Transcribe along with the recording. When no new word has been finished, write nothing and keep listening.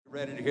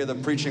Ready to hear the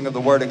preaching of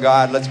the Word of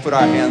God? Let's put our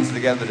hands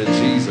together to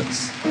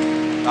Jesus.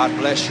 God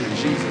bless you in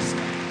Jesus'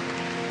 name.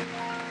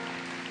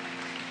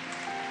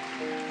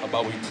 How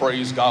about we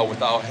praise God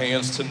with our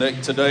hands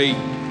today?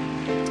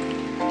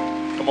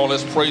 Come on,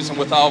 let's praise Him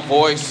with our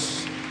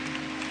voice.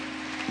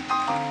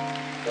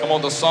 Come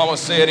on, the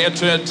psalmist said,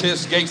 enter into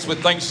His gates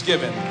with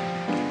thanksgiving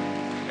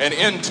and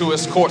into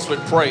His courts with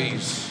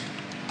praise.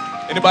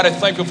 Anybody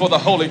thankful for the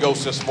Holy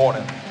Ghost this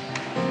morning?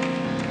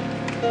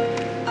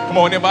 Come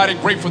on, anybody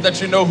grateful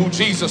that you know who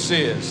Jesus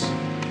is?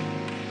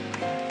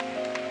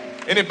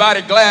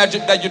 Anybody glad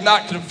that you're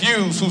not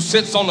confused who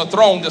sits on the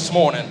throne this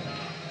morning?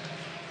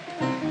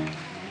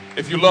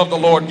 If you love the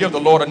Lord, give the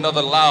Lord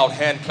another loud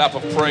hand clap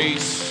of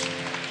praise.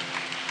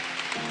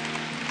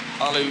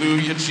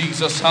 Hallelujah,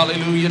 Jesus.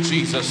 Hallelujah,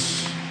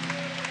 Jesus.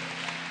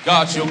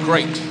 God, you're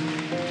great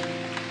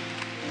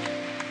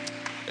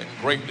and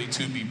greatly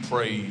to be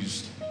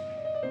praised.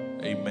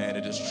 Amen.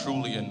 It is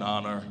truly an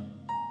honor,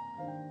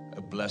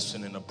 a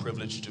blessing, and a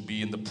privilege to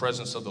be in the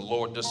presence of the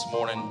Lord this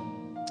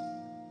morning.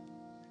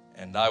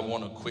 And I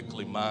want to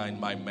quickly mind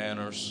my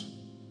manners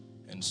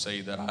and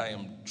say that I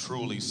am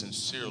truly,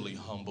 sincerely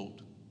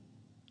humbled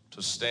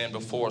to stand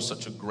before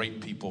such a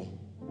great people,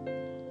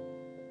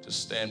 to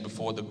stand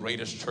before the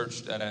greatest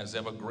church that has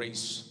ever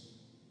graced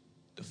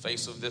the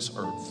face of this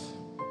earth,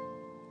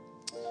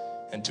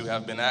 and to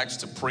have been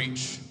asked to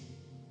preach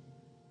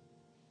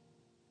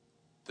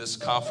this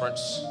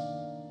conference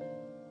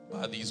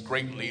by these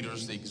great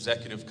leaders, the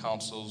executive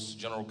councils,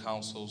 general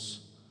councils,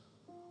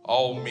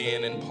 all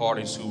men and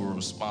parties who were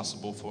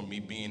responsible for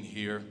me being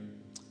here.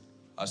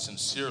 I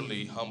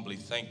sincerely, humbly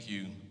thank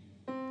you,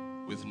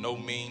 with no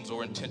means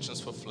or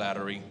intentions for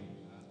flattery,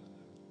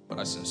 but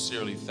I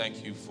sincerely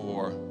thank you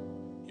for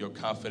your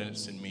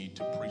confidence in me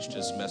to preach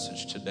this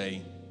message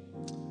today.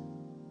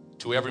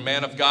 To every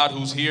man of God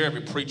who's here,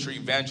 every preacher,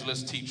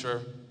 evangelist,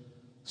 teacher,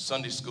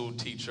 Sunday school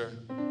teacher,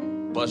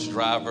 bus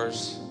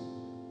drivers,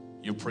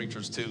 you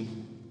preachers too,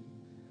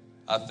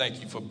 I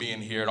thank you for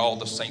being here, and all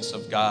the saints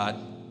of God.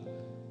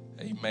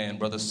 Amen.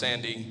 Brother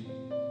Sandy,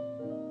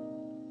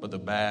 Brother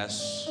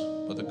Bass,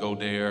 Brother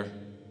Godare,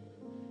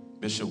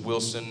 Bishop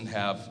Wilson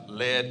have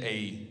led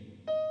a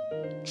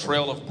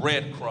trail of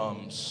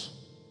breadcrumbs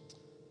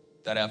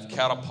that have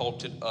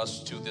catapulted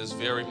us to this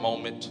very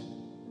moment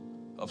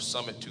of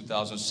Summit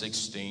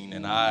 2016.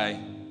 And I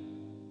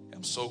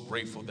am so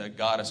grateful that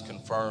God has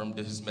confirmed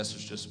His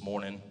message this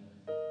morning,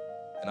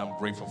 and I'm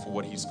grateful for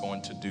what He's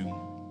going to do.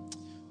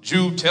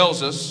 Jude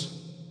tells us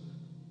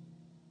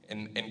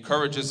and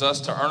encourages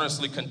us to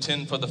earnestly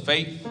contend for the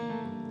faith.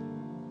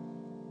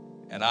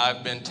 And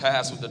I've been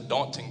tasked with the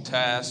daunting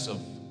task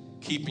of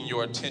keeping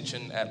your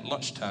attention at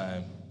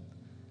lunchtime.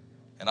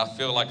 And I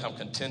feel like I'm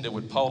contending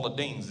with Paula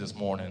Deans this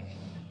morning.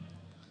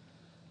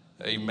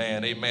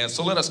 Amen, amen.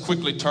 So let us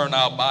quickly turn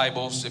our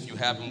Bibles, if you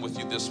have them with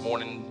you this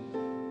morning,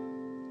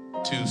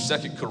 to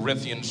 2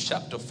 Corinthians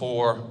chapter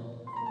 4,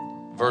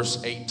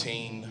 verse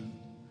 18.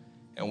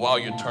 And while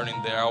you're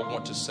turning there, I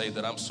want to say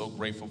that I'm so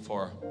grateful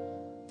for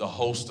the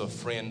host of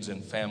friends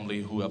and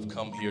family who have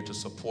come here to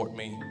support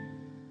me.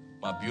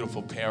 My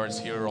beautiful parents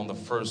here on the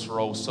first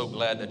row, so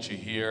glad that you're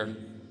here.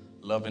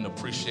 Love and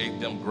appreciate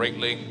them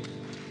greatly.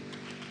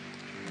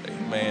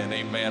 Amen,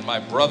 amen. My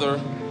brother,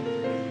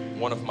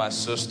 one of my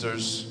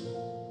sisters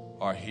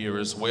are here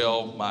as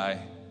well. My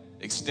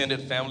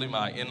extended family,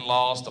 my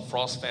in-laws, the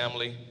Frost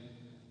family,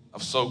 I'm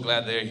so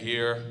glad they're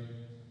here.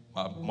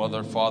 My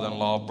mother,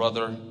 father-in-law,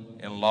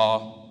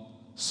 brother-in-law,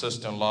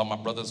 sister-in-law, my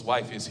brother's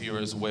wife is here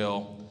as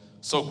well.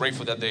 So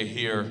grateful that they're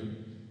here,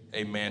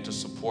 amen, to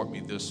support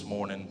me this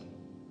morning.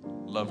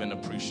 Love and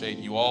appreciate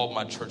you all,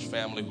 my church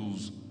family who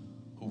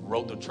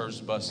rode the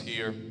church bus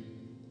here,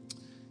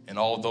 and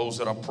all those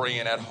that are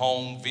praying at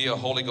home via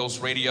Holy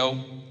Ghost radio.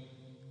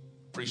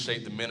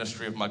 Appreciate the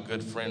ministry of my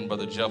good friend,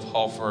 Brother Jeff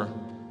Hoffer,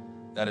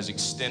 that has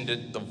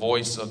extended the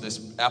voice of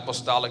this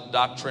apostolic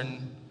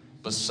doctrine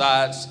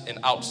besides and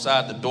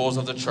outside the doors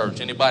of the church.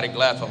 Anybody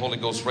glad for Holy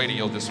Ghost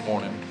radio this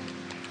morning?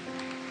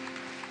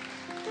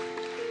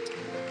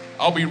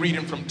 I'll be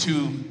reading from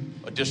 2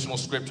 additional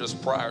scriptures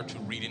prior to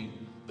reading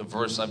the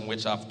verse in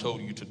which I've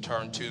told you to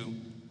turn to.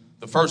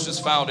 The first is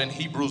found in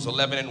Hebrews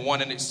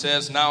 11:1, and it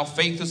says, now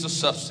faith is the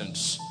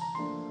substance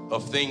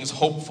of things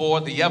hoped for,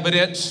 the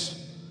evidence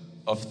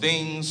of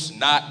things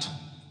not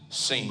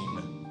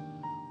seen.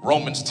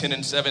 Romans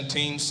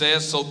 10:17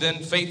 says, so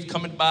then faith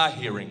cometh by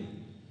hearing,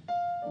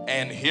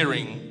 and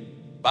hearing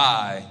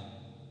by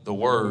the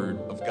word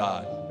of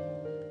God.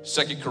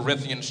 2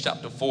 Corinthians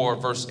chapter 4,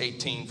 verse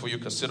 18 for your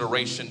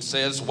consideration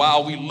says,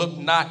 while we look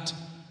not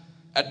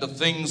at the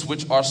things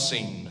which are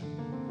seen,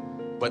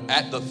 but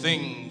at the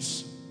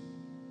things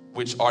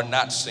which are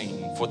not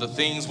seen. For the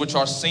things which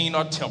are seen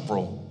are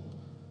temporal,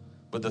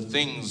 but the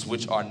things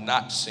which are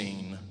not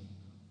seen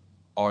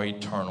are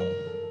eternal.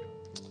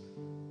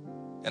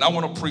 And I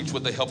want to preach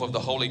with the help of the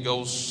Holy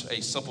Ghost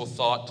a simple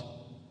thought.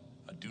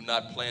 I do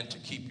not plan to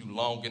keep you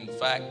long. In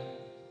fact,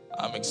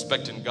 I'm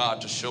expecting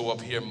God to show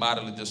up here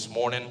mightily this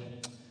morning.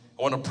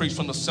 I want to preach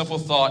from the simple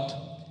thought,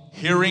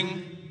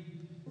 hearing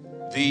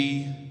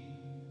the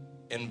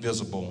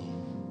invisible.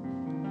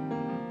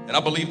 And I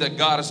believe that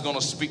God is going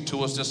to speak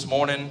to us this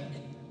morning.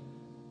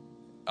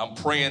 I'm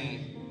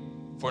praying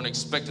for an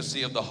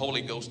expectancy of the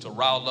Holy Ghost to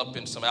rile up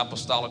in some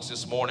apostolics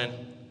this morning.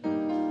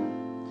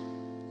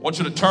 I want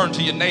you to turn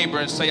to your neighbor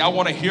and say, I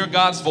want to hear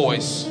God's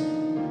voice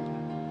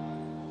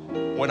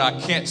when I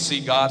can't see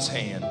God's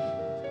hand.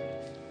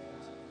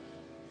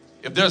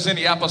 If there's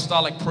any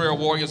apostolic prayer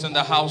warriors in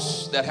the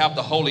house that have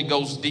the Holy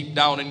Ghost deep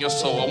down in your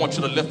soul, I want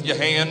you to lift your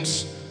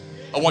hands.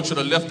 I want you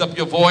to lift up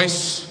your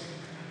voice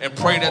and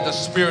pray that the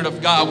Spirit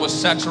of God will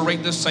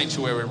saturate this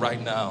sanctuary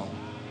right now.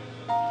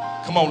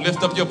 Come on,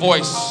 lift up your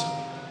voice.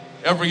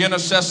 Every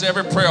intercessor,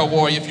 every prayer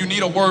warrior, if you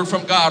need a word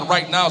from God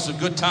right now, it's a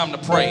good time to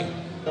pray.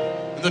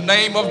 In the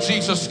name of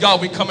Jesus, God,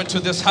 we come into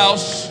this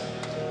house,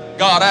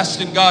 God,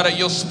 asking God that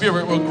your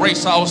Spirit will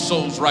grace our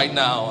souls right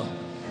now.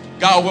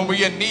 God, when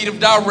we're in need of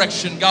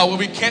direction, God, when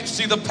we can't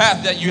see the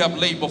path that you have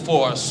laid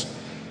before us,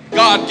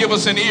 God, give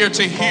us an ear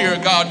to hear,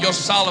 God, your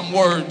solemn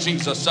word,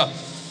 Jesus.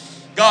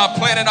 God,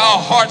 plant in our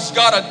hearts,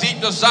 God, a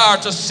deep desire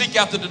to seek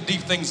after the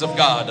deep things of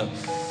God.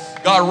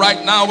 God,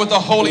 right now with the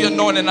holy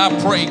anointing,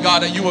 I pray,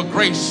 God, that you will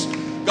grace,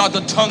 God,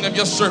 the tongue of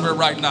your servant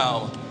right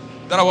now,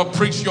 that I will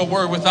preach your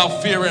word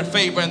without fear and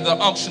favor and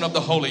the unction of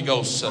the Holy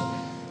Ghost.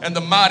 And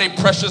the mighty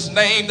precious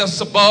name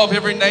that's above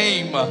every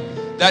name,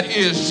 that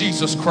is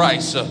Jesus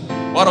Christ.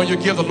 Why don't you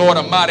give the Lord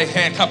a mighty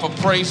hand clap of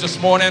praise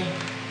this morning?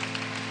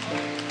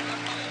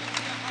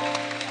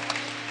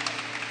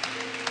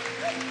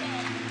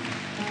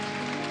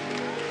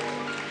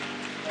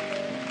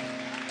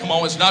 Come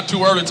on, it's not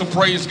too early to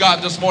praise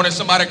God this morning.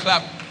 Somebody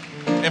clap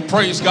and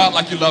praise God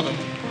like you love him.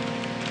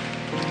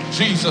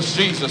 Jesus,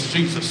 Jesus,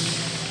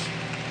 Jesus.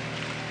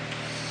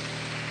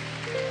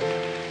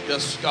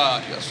 Yes,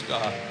 God, yes,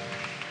 God.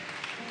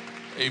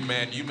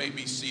 Amen. You may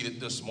be seated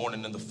this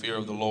morning in the fear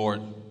of the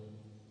Lord.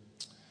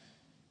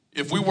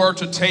 If we were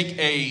to take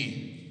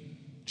a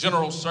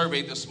general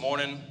survey this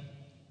morning,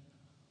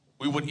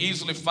 we would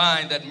easily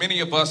find that many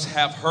of us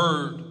have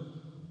heard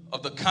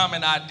of the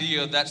common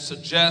idea that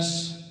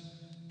suggests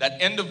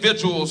that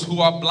individuals who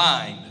are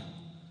blind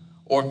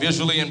or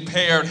visually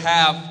impaired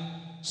have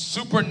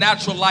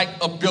supernatural-like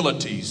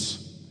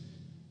abilities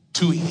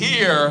to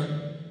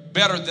hear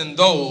better than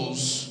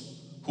those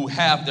who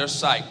have their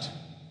sight.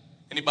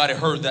 Anybody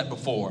heard that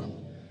before?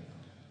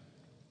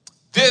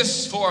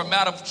 This, for a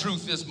matter of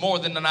truth, is more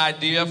than an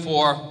idea,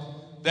 for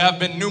there have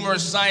been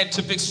numerous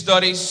scientific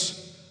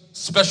studies,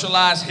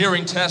 specialized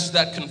hearing tests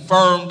that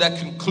confirm, that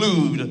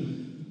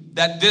conclude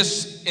that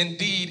this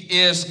indeed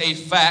is a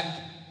fact,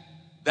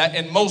 that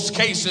in most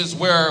cases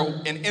where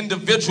an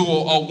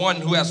individual or one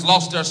who has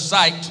lost their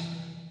sight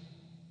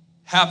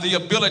have the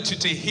ability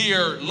to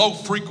hear low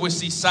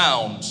frequency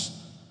sounds,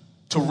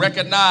 to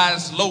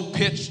recognize low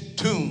pitched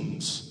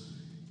tunes,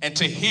 and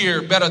to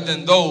hear better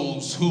than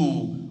those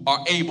who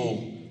are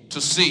able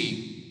to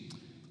see.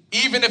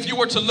 Even if you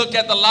were to look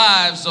at the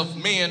lives of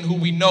men who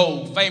we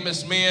know,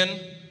 famous men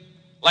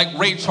like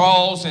Ray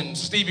Charles and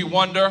Stevie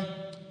Wonder,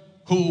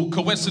 who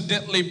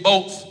coincidentally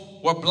both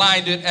were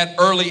blinded at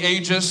early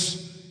ages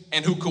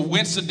and who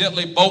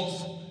coincidentally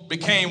both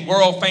became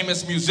world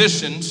famous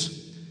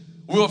musicians,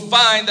 we'll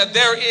find that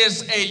there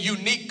is a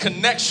unique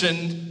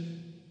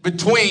connection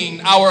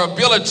between our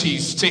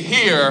abilities to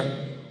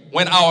hear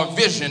when our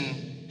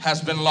vision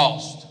has been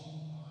lost.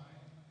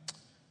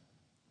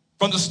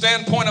 From the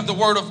standpoint of the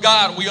Word of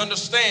God, we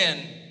understand,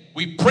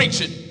 we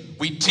preach it,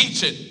 we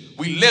teach it,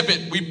 we live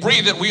it, we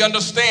breathe it. We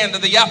understand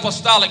that the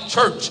apostolic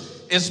church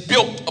is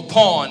built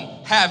upon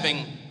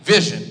having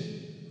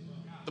vision.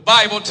 The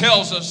Bible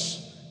tells us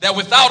that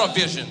without a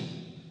vision,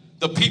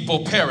 the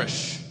people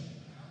perish.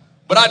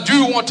 But I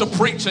do want to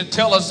preach and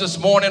tell us this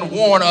morning,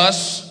 warn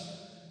us,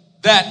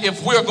 that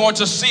if we're going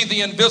to see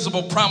the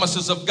invisible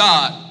promises of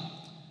God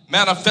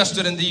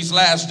manifested in these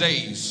last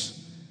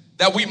days,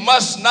 that we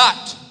must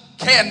not,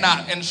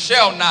 cannot, and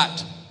shall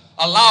not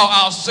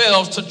allow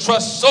ourselves to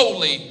trust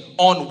solely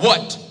on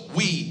what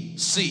we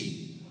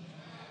see.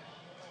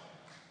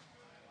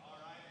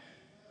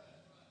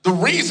 The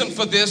reason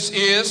for this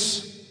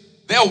is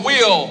there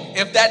will,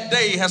 if that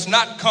day has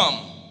not come,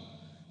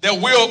 there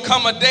will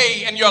come a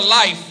day in your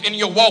life, in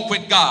your walk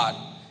with God,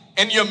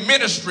 in your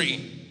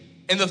ministry,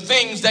 in the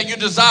things that you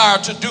desire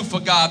to do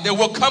for God. There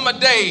will come a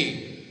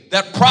day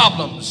that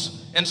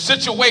problems and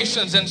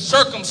situations and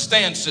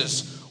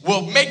circumstances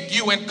will make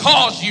you and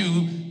cause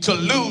you to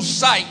lose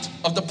sight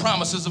of the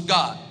promises of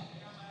God.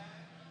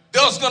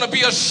 There's going to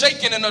be a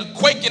shaking and a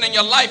quaking in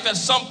your life at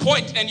some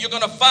point, and you're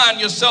going to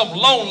find yourself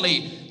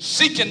lonely,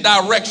 seeking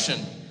direction.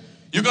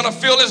 You're going to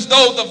feel as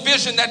though the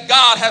vision that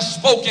God has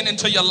spoken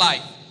into your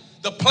life,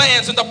 the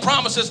plans and the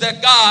promises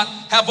that God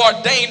have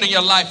ordained in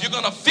your life, you're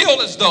going to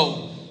feel as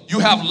though you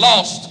have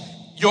lost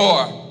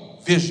your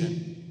vision.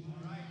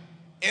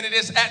 And it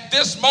is at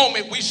this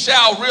moment we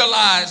shall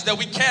realize that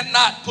we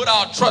cannot put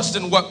our trust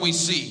in what we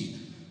see.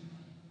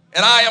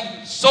 And I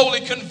am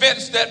solely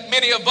convinced that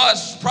many of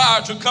us,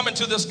 prior to coming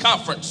to this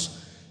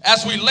conference,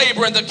 as we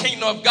labor in the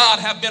kingdom of God,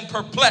 have been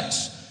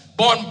perplexed,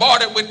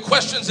 bombarded with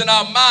questions in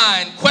our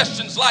mind.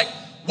 Questions like,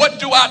 what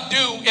do I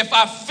do if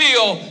I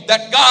feel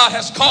that God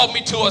has called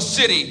me to a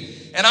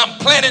city and I'm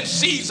planting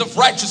seeds of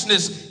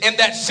righteousness in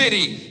that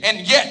city,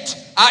 and yet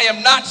I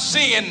am not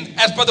seeing,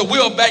 as Brother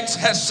Wilbanks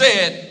has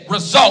said,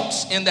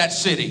 results in that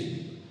city?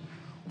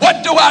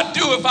 What do I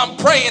do if I'm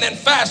praying and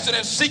fasting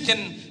and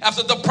seeking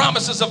after the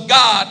promises of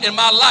God in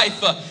my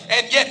life,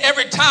 and yet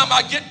every time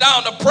I get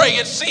down to pray,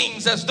 it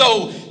seems as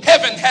though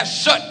heaven has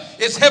shut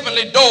its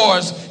heavenly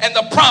doors and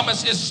the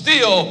promise is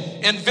still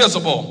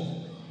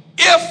invisible?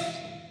 If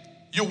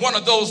you're one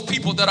of those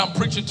people that I'm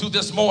preaching to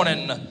this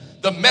morning,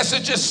 the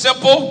message is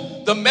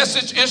simple. The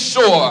message is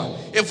sure.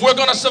 If we're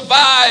going to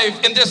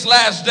survive in this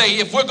last day,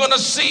 if we're going to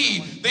see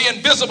the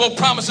invisible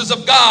promises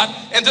of God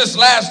in this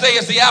last day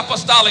as the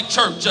apostolic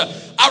church,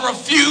 I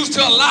refuse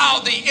to allow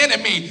the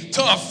enemy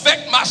to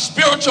affect my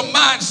spiritual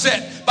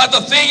mindset by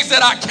the things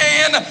that I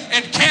can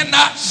and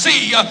cannot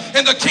see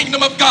in the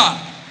kingdom of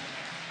God.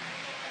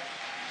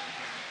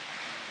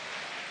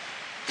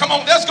 Come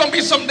on, there's going to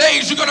be some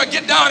days you're going to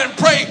get down and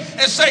pray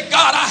and say,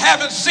 God, I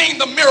haven't seen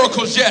the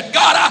miracles yet.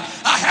 God,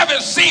 I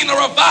haven't seen the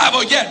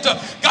revival yet.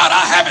 God,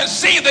 I haven't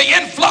seen the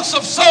influx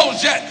of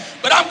souls yet.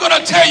 But I'm going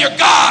to tell you,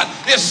 God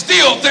is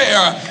still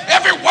there.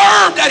 Every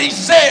word that he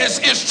says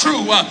is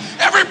true.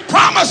 Every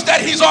promise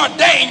that he's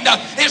ordained,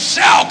 it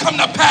shall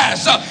come to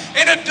pass.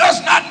 And it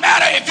does not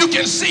matter if you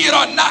can see it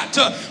or not.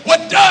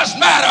 What does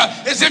matter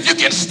is if you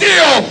can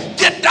still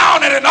get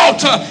down at an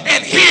altar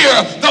and hear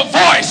the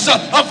voice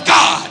of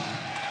God.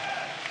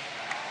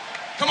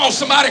 Come on,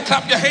 somebody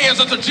clap your hands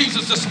unto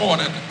Jesus this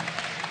morning.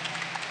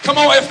 Come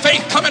on, if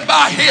faith coming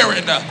by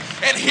hearing,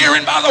 and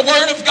hearing by the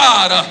word of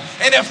God,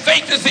 and if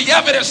faith is the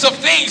evidence of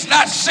things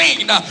not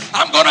seen,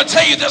 I'm going to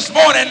tell you this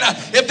morning,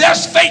 if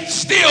there's faith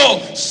still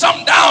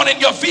some down in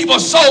your feeble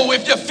soul,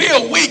 if you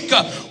feel weak,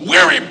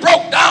 weary,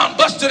 broke down,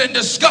 busted, and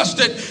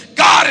disgusted,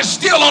 God is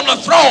still on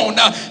the throne,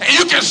 and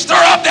you can stir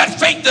up that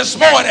faith this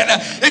morning.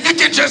 If you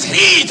can just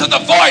heed to the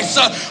voice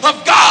of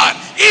God,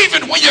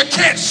 even when you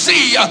can't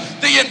see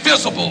the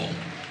invisible.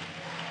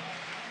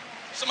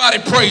 Somebody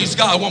praise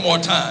God one more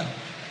time.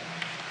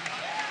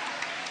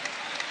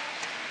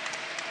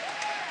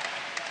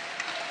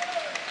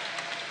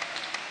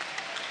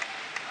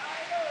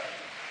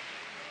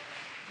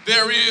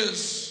 There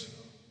is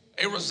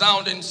a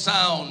resounding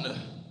sound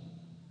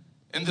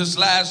in this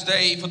last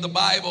day, for the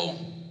Bible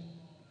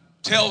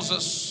tells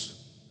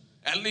us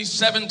at least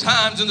 7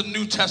 times in the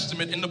New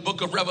Testament, in the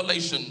book of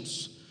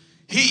Revelations,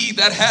 he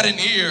that had an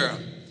ear,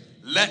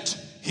 let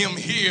him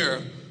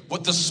hear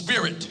what the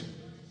Spirit,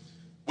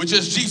 which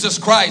is Jesus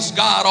Christ,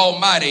 God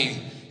Almighty,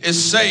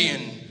 is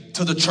saying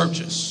to the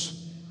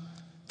churches.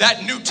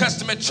 That New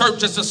Testament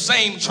church is the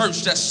same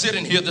church that's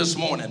sitting here this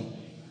morning.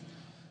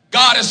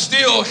 God is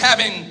still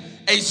having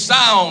a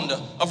sound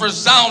of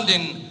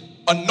resounding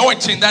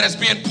anointing that is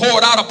being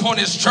poured out upon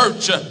his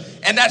church.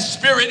 And that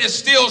Spirit is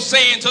still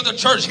saying to the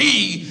church,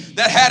 he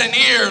that had an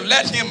ear,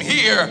 let him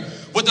hear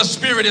what the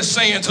Spirit is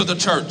saying to the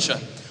church.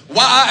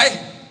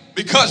 Why?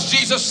 Because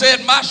Jesus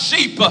said, my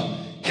sheep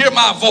hear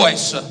my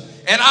voice,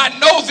 and I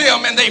know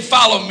them and they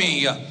follow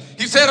me.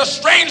 He said, a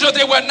stranger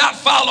they will not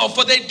follow,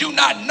 for they do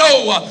not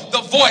know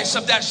the voice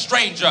of that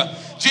stranger.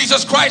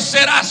 Jesus Christ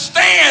said, I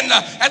stand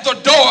at the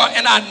door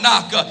and I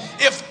knock.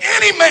 If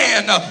any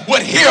man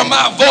would hear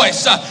my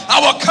voice,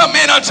 I will come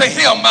in unto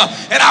him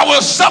and I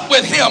will sup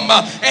with him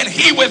and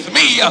he with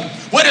me.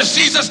 What is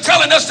Jesus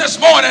telling us this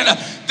morning?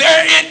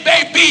 There it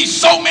may be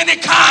so many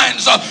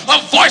kinds of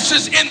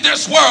voices in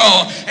this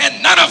world,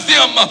 and none of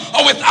them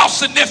are without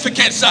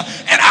significance.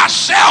 And I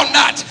shall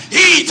not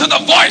heed to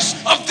the voice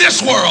of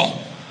this world.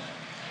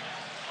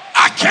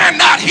 I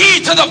cannot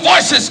heed to the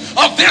voices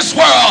of this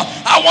world.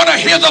 I want to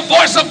hear the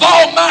voice of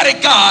Almighty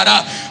God.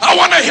 I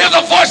want to hear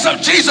the voice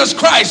of Jesus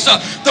Christ,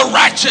 the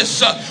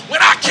righteous.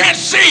 When I can't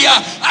see,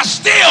 I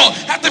still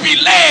have to be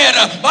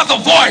led by the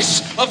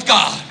voice of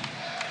God.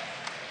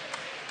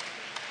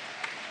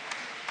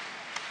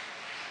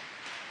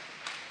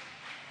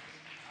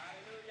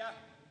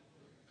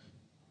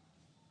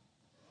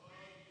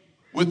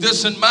 With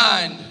this in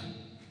mind,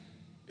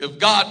 if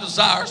God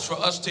desires for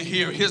us to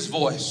hear his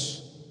voice,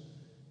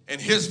 and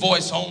his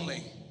voice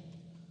only,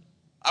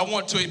 I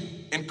want to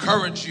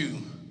encourage you.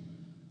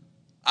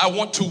 I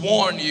want to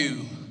warn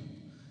you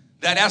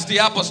that as the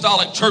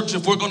apostolic church,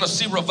 if we're going to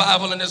see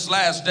revival in this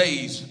last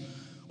days,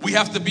 we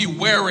have to be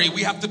wary,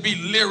 we have to be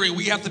leery,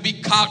 we have to be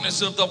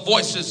cognizant of the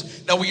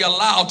voices that we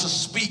allow to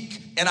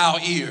speak in our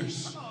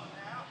ears.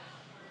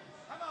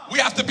 We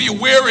have to be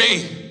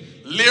wary,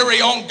 leery,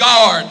 on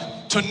guard,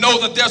 to know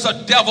that there's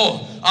a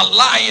devil, a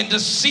lying,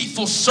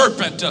 deceitful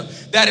serpent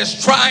that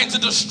is trying to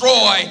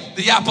destroy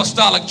the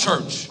apostolic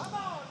church.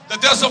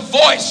 That there's a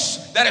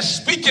voice that is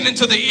speaking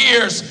into the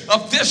ears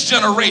of this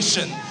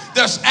generation.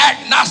 There's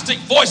agnostic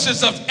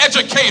voices of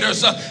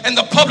educators in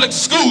the public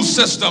school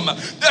system.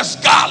 There's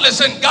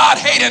godless and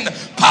God-hating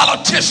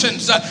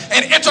politicians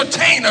and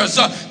entertainers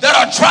that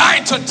are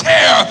trying to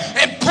tear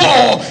and pull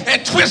pull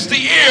and twist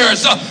the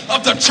ears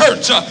of the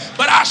church.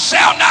 But I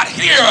shall not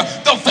hear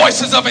the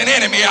voices of an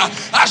enemy.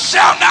 I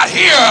shall not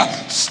hear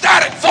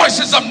static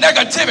voices of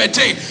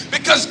negativity,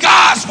 because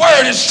God's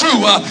word is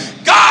true.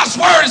 God's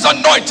word is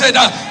anointed.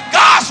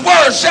 God's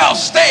word shall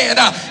stand.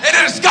 And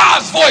it is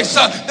God's voice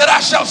that I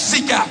shall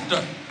seek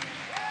after.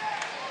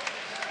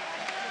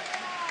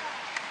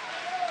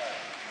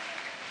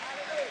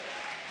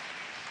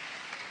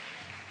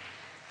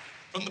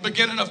 From the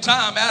beginning of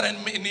time, Adam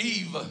and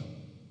Eve,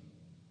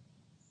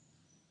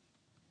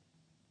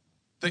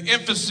 the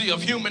infancy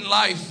of human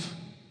life,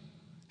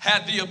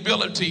 had the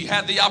ability,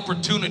 had the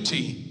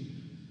opportunity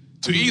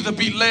to either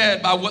be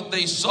led by what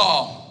they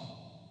saw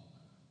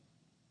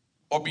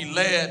or be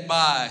led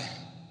by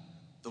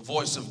the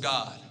voice of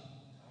God.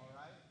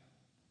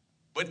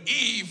 But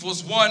Eve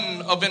was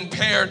one of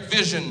impaired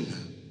vision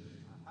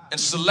and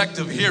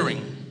selective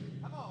hearing.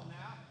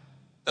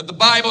 That the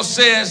Bible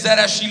says that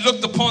as she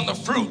looked upon the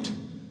fruit,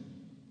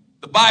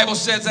 the Bible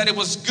says that it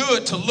was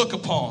good to look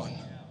upon.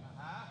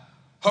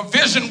 Her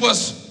vision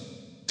was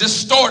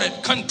distorted,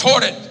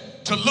 contorted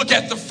to look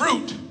at the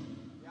fruit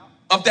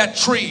of that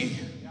tree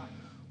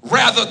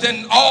rather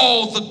than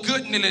all the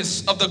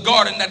goodness of the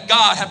garden that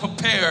God had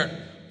prepared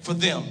for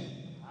them.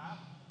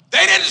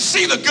 They didn't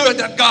see the good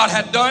that God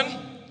had done.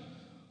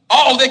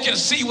 All they could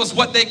see was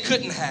what they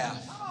couldn't have.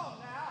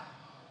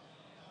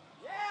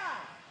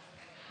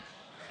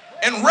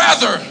 And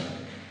rather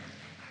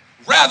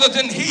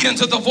than heeding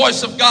to the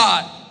voice of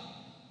God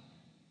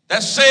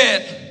that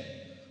said,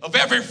 of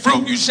every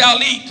fruit you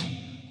shall eat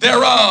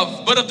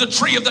thereof, but of the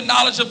tree of the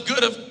knowledge of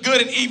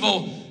good and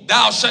evil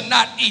thou shalt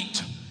not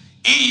eat,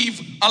 Eve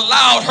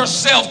allowed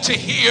herself to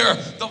hear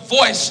the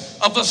voice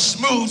of a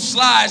smooth,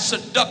 sly,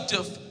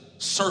 seductive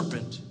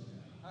serpent.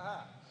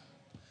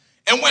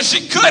 And when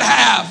she could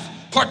have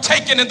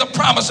partaken in the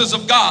promises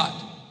of God,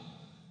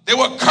 they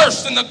were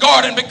cursed in the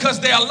garden because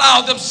they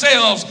allowed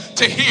themselves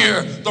to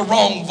hear the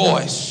wrong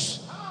voice.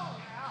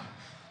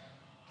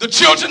 The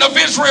children of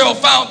Israel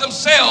found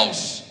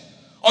themselves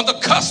on the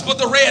cusp of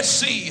the Red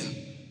Sea,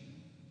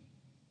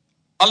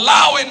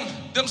 allowing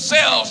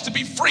themselves to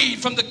be freed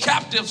from the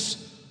captives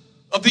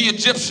of the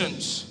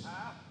Egyptians,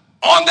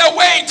 on their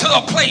way to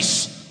a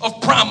place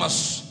of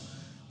promise.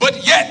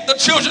 But yet the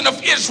children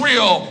of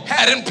Israel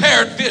had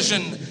impaired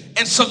vision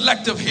and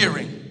selective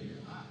hearing.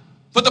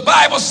 But the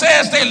Bible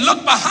says they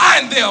looked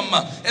behind them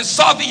and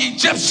saw the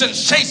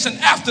Egyptians chasing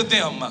after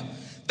them.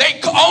 They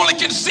only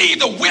can see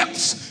the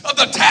whips of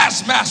the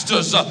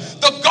taskmasters,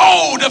 the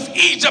gold of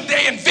Egypt.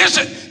 They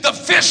envisioned the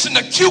fish and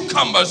the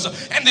cucumbers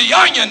and the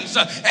onions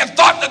and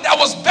thought that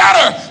was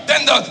better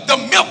than the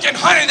milk and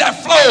honey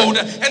that flowed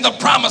in the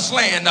promised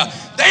land.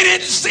 They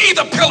didn't see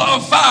the pillar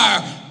of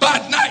fire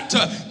by night.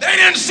 They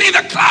didn't see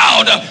the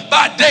cloud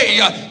by day.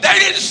 They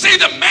didn't see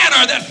the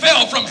manna that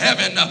fell from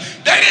heaven.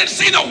 They didn't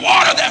see the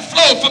water that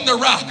flowed from the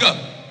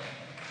rock.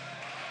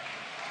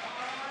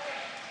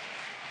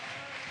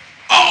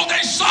 All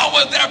they saw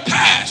was their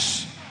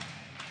past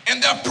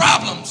and their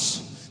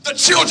problems. The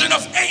children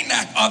of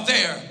Anak are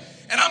there.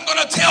 And I'm going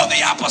to tell the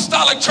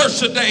apostolic church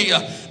today,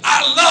 I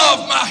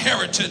love my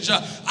heritage.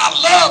 I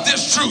love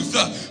this truth.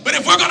 But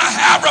if we're going to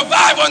have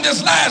revival in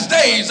these last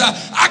days,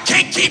 I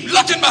can't keep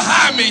looking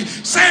behind me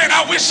saying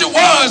I wish it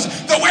was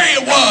the way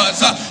it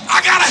was.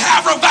 I got to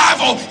have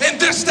revival in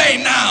this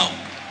day now.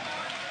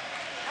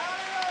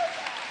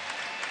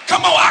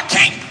 Come on, I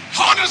can't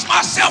harness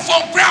myself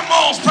on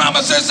grandma's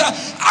promises.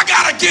 I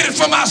got to get it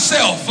for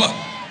myself.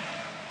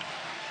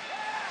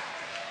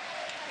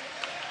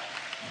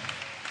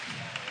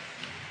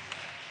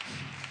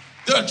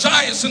 There are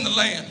giants in the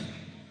land.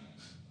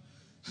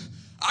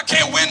 I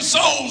can't win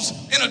souls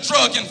in a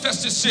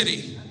drug-infested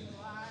city.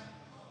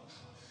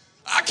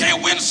 I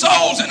can't win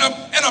souls in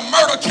a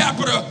murder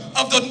capital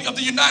of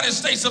the United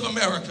States of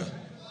America.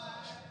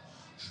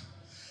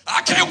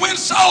 I can't win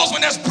souls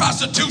when there's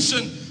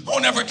prostitution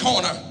on every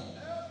corner.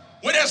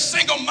 When there's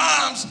single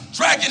moms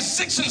dragging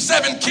 6 and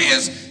 7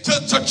 kids to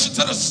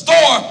the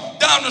store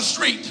down the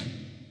street.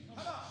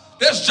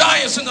 There's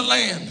giants in the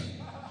land.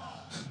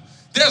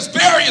 There's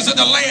barriers in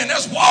the land.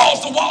 There's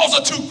walls. The walls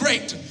are too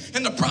great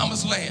in the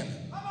promised land.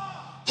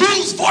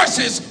 Whose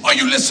voices are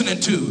you listening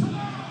to?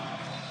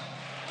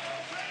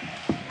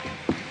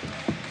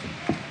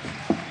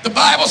 The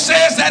Bible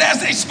says that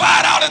as they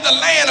spied out in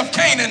the land of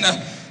Canaan,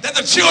 that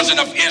the children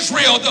of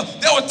Israel,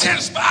 there were 10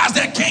 spies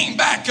that came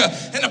back.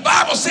 And the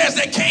Bible says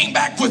they came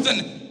back with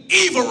an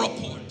evil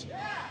report.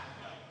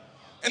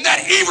 And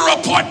that evil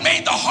report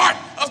made the heart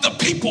of the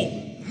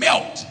people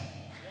melt.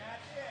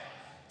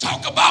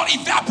 Talk about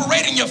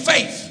evaporating your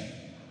faith.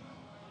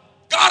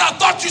 God, I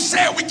thought you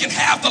said we can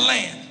have the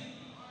land.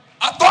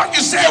 I thought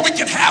you said we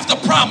can have the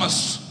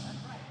promise.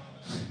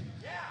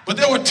 But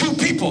there were 2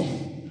 people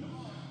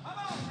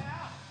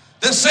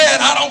that said,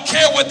 I don't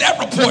care what that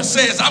report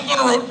says. I'm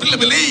going to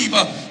believe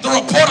the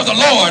report of the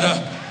Lord.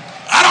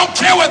 I don't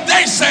care what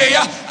they say.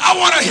 I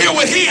want to hear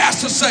what he has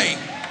to say.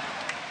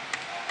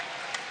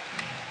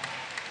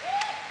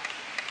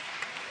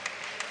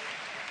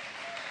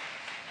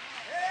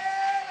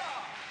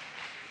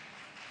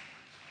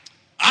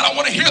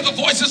 want to hear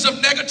the voices of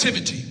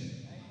negativity.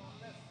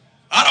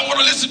 I don't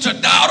want to listen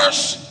to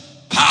doubters,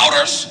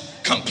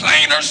 pouters,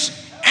 complainers,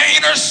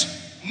 ainers,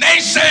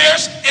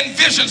 naysayers, and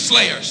vision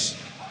slayers.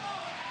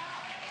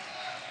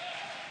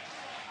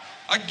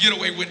 I can get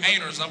away with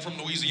ainers. I'm from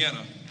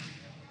Louisiana.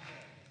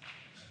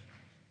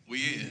 We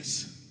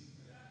is.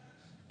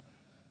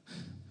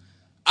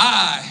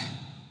 I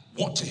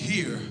want to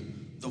hear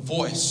the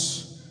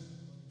voice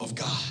of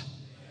God.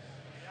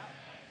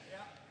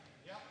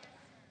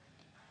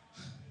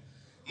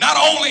 Not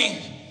only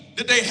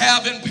did they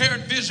have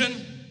impaired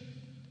vision,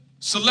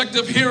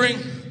 selective hearing,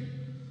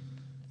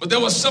 but there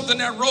was something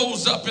that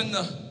rose up in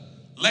the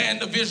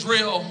land of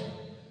Israel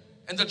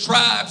and the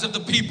tribes of the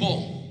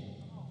people.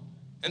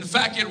 In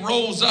fact, it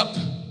rose up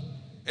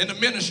in the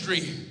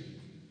ministry,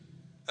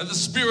 and the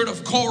spirit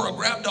of Korah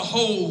grabbed a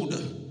hold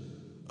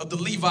of the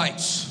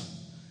Levites.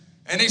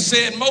 And they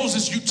said,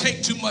 Moses, you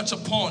take too much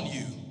upon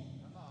you.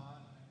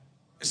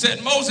 They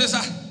said, Moses,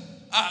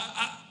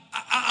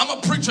 I'm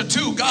a preacher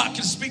too. God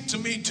can speak to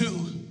me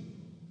too.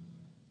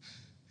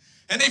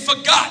 And they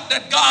forgot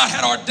that God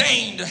had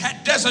ordained,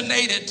 had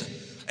designated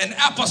an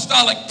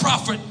apostolic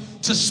prophet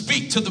to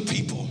speak to the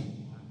people.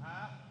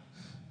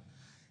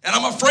 And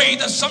I'm afraid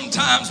that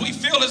sometimes we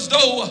feel as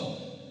though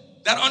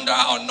that under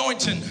our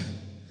anointing,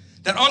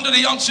 that under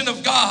the unction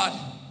of God,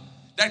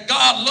 that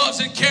God loves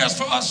and cares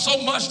for us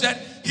so much that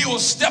he will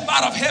step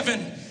out of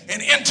heaven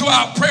and into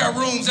our prayer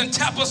rooms and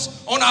tap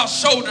us on our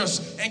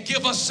shoulders and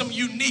give us some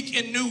unique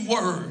and new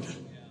word.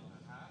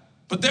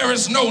 But there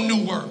is no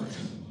new word.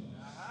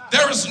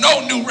 There is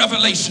no new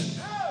revelation.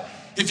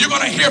 If you're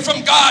going to hear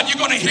from God, you're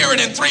going to hear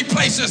it in three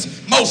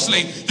places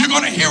mostly. You're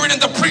going to hear it in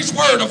the preached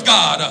word of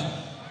God.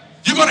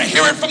 You're going to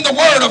hear it from the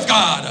word of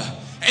God.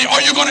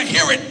 Or you're going to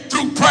hear it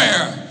through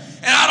prayer.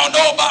 And I don't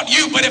know about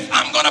you, but if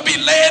I'm going to be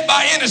led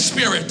by any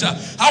spirit,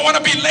 I want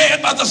to be led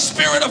by the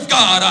Spirit of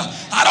God.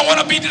 I don't want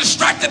to be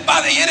distracted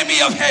by the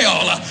enemy of hell.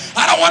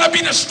 I don't want to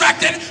be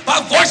distracted by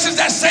voices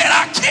that said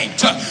I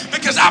can't,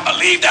 because I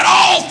believe that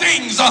all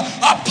things are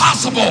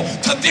possible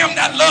to them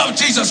that love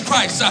Jesus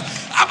Christ.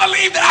 I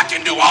believe that I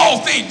can do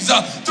all things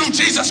through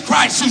Jesus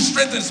Christ who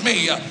strengthens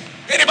me.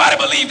 Anybody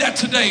believe that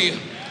today?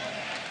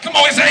 Come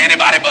on, is there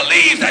anybody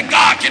believes that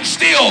God can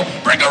still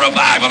bring a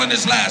revival in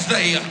this last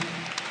day?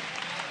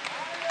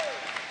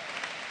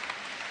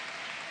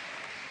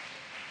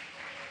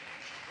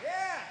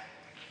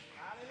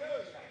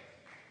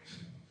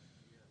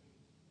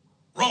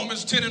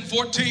 Romans 10 and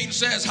 14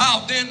 says,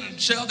 how then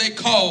shall they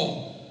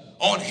call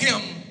on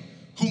him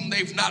whom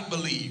they've not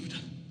believed?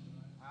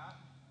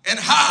 And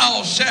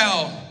how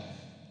shall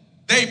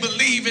they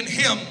believe in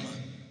him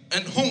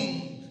in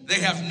whom they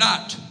have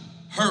not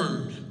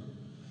heard?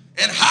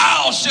 And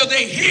how shall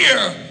they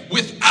hear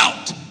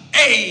without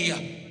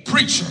a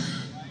preacher?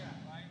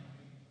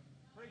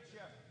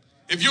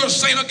 If you're a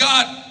saint of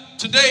God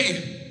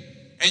today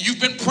and you've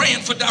been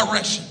praying for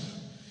direction,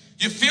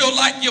 you feel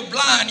like you're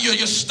blind, you're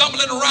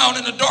stumbling around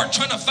in the dark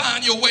trying to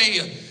find your way.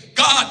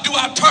 God, do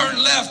I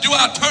turn left? Do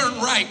I turn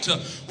right?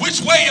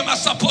 Which way am I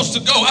supposed to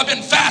go? I've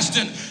been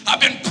fasting.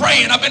 I've been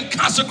praying. I've been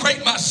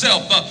consecrating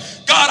myself.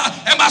 God,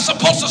 am I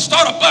supposed to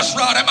start a bus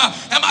route?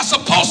 Am I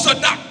supposed to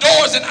knock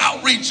doors and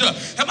outreach?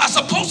 Am I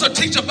supposed to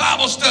teach a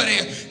Bible study?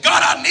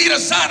 God, I need a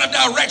sign of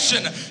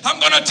direction.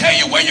 I'm going to tell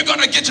you where you're going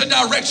to get your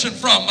direction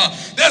from.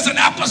 There's an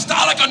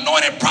apostolic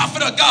anointed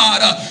prophet of God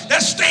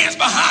that stands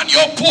behind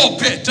your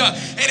pulpit.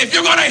 And if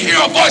you're going to hear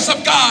a voice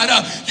of God,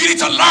 you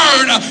need to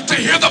learn to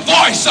hear the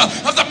voice of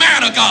the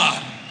man of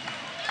God.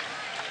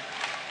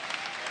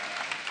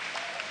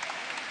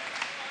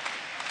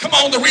 Come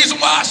on, the reason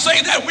why I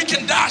say that, we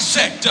can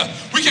dissect,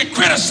 we can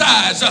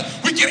criticize,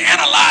 we can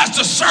analyze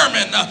the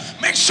sermon,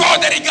 make sure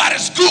that he got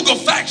his Google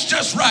facts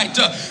just right.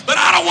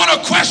 But I don't want to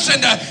question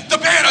the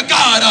man of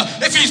God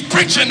if he's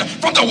preaching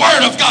from the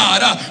word of God.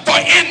 For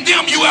in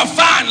them you will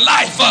find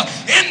life,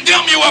 in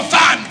them you will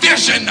find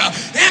vision,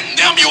 in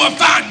them you will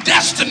find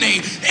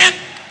destiny.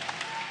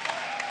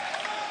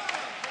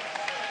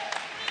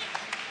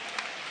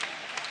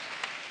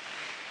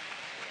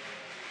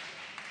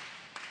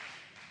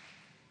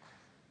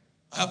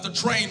 I have to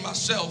train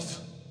myself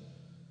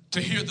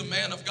to hear the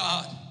man of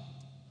God.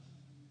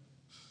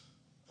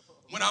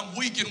 When I'm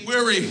weak and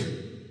weary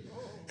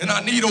and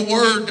I need a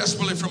word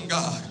desperately from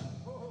God,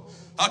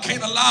 I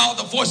can't allow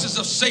the voices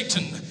of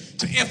Satan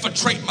to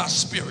infiltrate my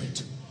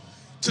spirit,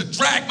 to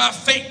drag my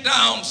faith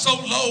down so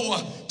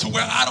low to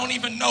where I don't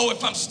even know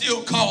if I'm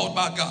still called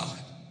by God.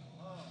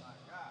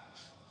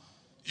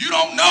 You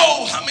don't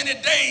know how many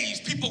days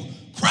people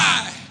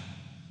cry,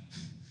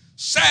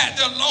 sad,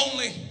 they're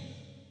lonely,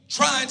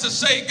 trying to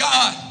say,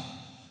 God,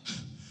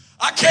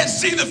 I can't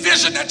see the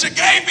vision that you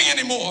gave me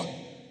anymore.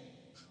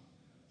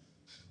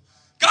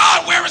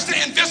 God, where is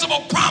the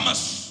invisible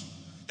promise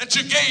that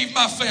you gave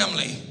my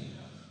family?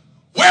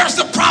 Where is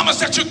the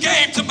promise that you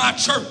gave to my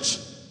church?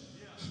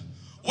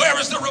 Where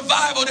is the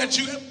revival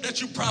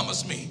that you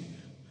promised me?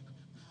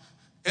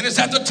 And it's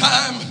at the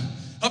time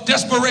of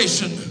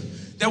desperation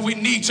that we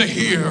need to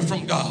hear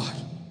from God,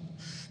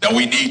 that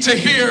we need to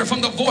hear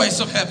from the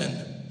voice of heaven,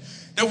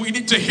 that we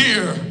need to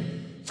hear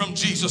from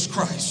Jesus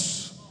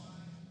Christ.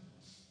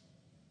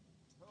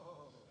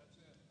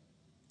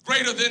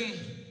 Greater than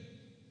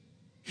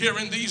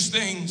hearing these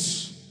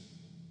things,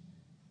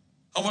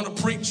 I want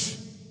to preach,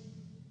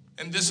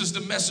 and this is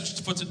the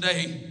message for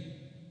today,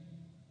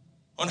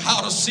 on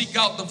how to seek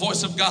out the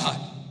voice of God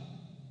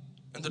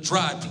in the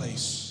dry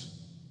place.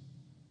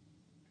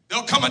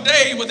 There'll come a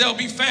day where there'll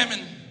be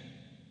famine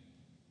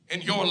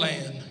in your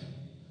land.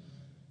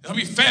 There'll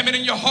be famine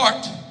in your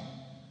heart,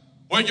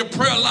 where your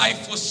prayer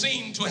life will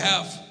seem to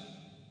have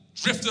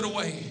drifted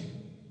away.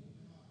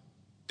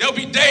 There'll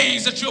be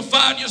days that you'll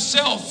find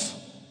yourself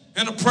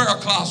in a prayer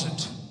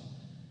closet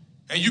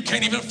and you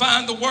can't even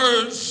find the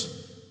words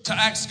to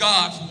ask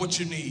God for what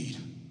you need.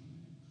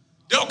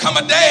 There'll come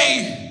a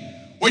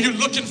day where you're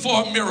looking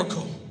for a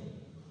miracle,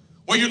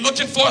 where you're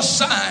looking for a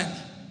sign,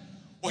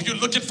 where you're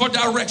looking for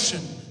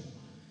direction,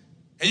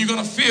 and you're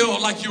going to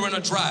feel like you're in a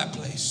dry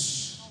place.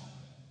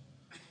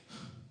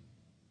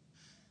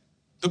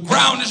 The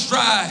ground is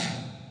dry.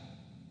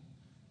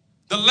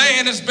 The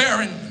land is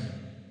barren.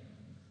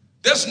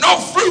 There's no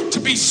fruit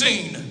to be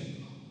seen.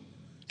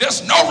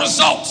 There's no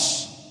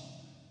results.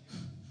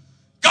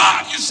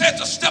 God, you said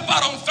to step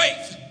out on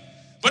faith,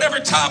 but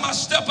every time I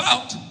step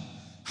out,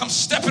 I'm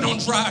stepping on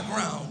dry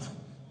ground.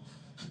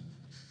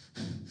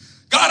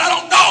 God, I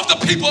don't know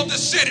if the people of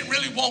this city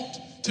really want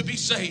to be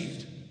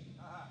saved.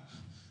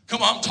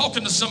 Come on, I'm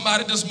talking to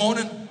somebody this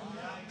morning.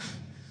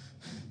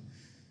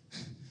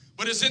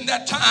 But it's in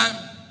that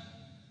time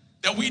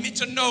that we need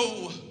to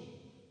know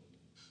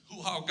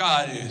who our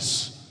God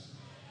is.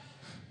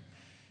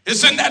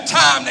 It's in that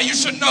time that you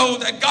should know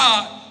that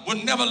God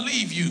will never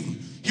leave you.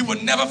 He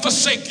will never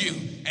forsake you,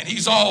 and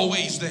he's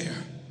always there.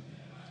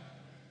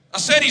 I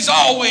said he's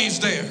always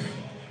there.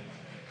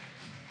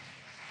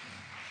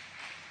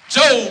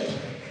 Job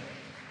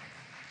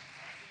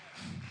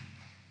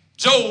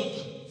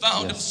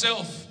found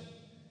himself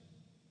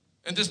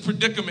in this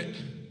predicament.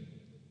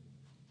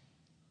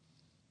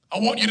 I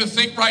want you to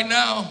think right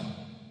now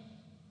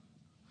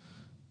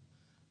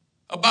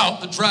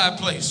about the dry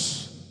place.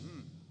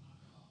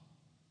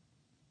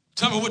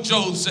 Tell me what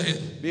Job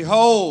said.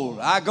 Behold,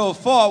 I go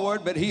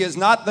forward, but he is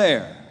not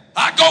there.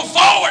 I go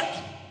forward,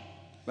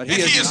 but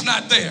he is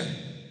not there.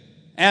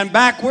 And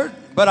backward,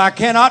 but I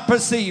cannot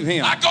perceive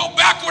him. I go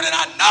backward and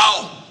I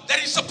know that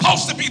he's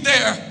supposed to be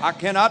there. I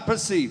cannot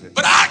perceive him.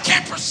 But I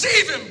can't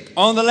perceive him.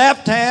 On the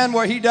left hand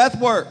where he doth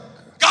work.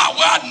 God,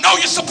 where I know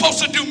you're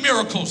supposed to do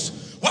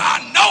miracles. Where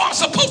I know I'm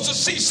supposed to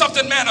see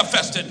something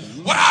manifested.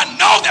 Where I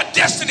know that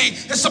destiny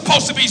is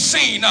supposed to be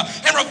seen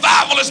and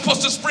revival is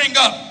supposed to spring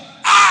up.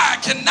 I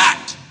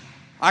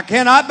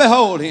cannot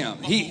behold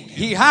him.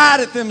 He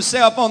hideth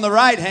himself on the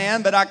right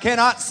hand, but I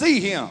cannot see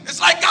him. It's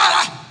like,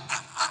 God,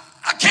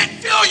 I can't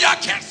feel you. I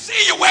can't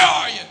see you. Where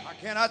are you? I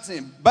cannot see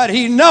him. But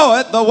he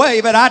knoweth the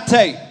way that I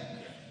take.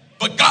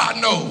 But God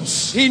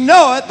knows. He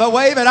knoweth the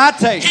way that I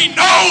take. He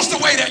knows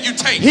the way that you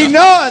take. He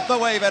knoweth the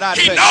way that I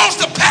take. He knows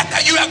the path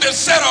that you have been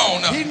set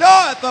on. He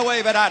knoweth the way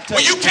that I take.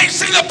 When you can't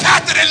see the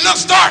path that it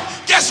looks dark,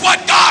 guess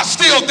what? God's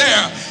still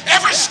there.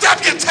 Every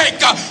step you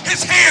take,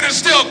 his hand is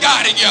still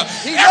guiding you.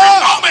 Every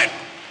moment,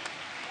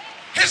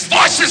 his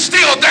voice is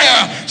still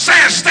there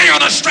saying, stay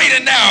on the straight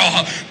and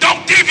narrow.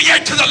 Don't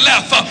deviate to the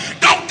left.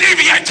 Don't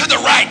deviate to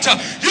the right.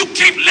 You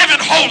keep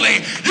living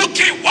holy. You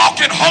keep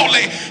walking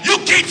holy.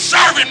 You keep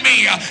serving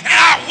me, and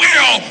I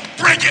will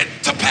bring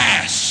it to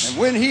pass. And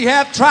when he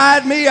hath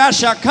tried me, I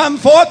shall come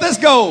forth as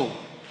gold.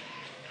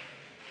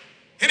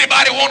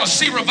 Anybody want to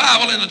see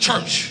revival in the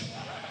church?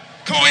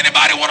 Come on,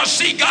 anybody want to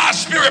see God's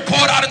Spirit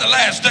poured out in the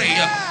last day?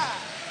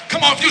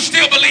 Come on, if you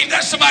still believe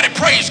that, somebody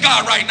praise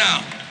God right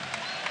now.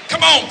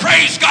 Come on,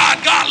 praise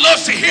God. God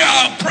loves to hear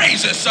our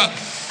praises.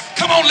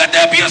 Come on, let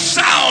there be a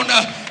sound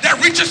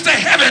that reaches to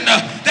heaven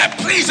that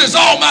pleases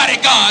Almighty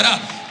God.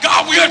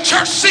 God, we are a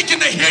church seeking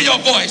to hear your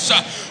voice.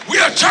 We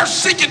are a church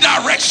seeking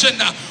direction.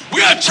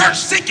 We are a church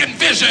seeking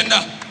vision.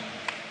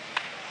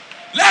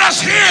 Let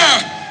us hear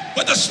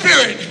what the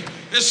Spirit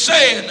is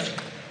saying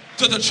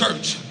to the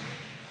church.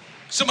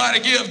 Somebody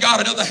give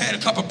God another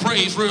hand clap of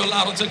praise real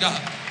loud unto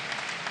God.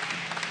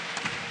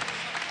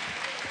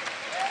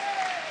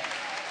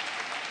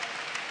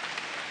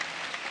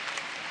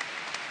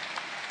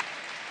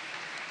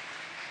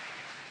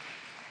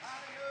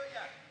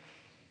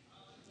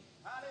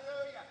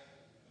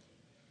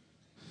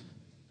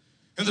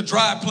 In the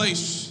dry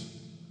place,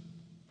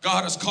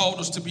 God has called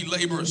us to be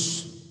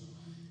laborers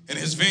in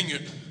his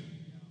vineyard.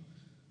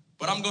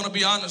 But I'm going to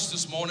be honest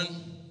this morning.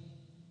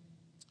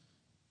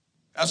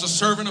 As a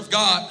servant of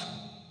God,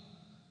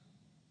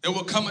 there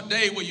will come a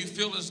day where you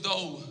feel as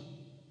though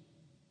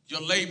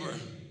your labor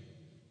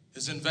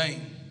is in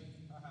vain.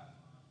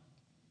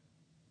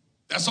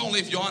 That's only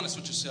if you're honest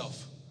with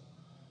yourself.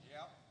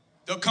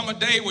 There'll come a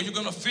day where you're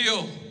going to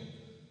feel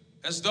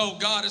as though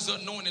God is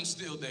anointing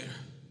still there.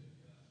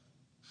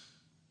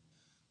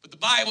 But the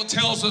Bible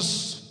tells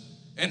us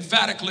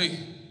emphatically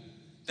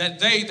that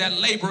they that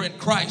labor in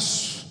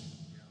Christ,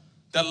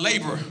 that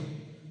labor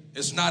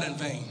is not in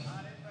vain.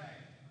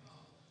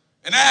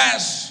 And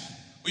as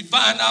we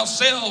find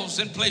ourselves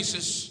in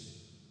places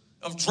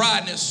of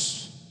dryness.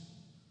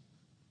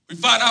 We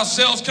find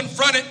ourselves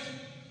confronted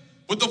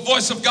with the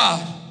voice of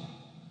God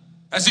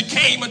as he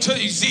came unto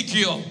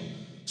Ezekiel.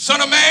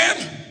 Son of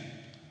man,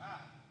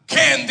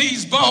 can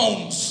these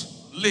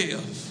bones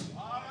live?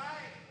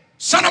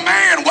 Son of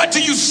man, what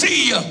do you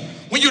see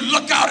when you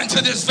look out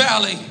into this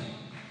valley?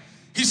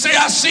 He said,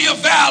 I see a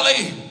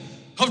valley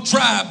of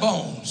dry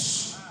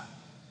bones.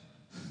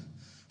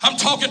 I'm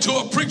talking to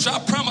a preacher. I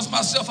promised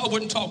myself I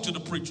wouldn't talk to the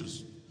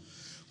preachers.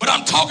 But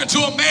I'm talking to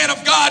a man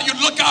of God. You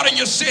look out in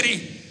your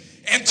city,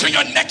 and to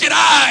your naked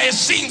eye, it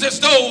seems as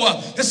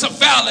though it's a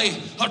valley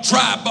of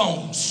dry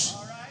bones.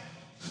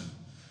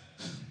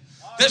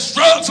 There's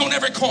drugs on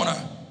every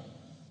corner.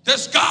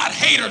 There's God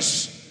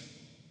haters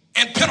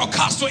and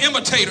Pentecostal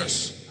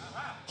imitators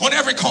on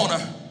every corner.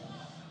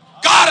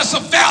 God is a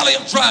valley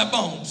of dry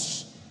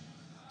bones.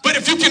 But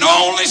if you can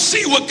only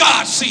see what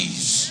God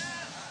sees,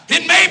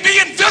 it may be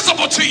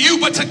invisible to you,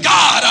 but to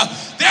God,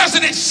 there's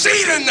an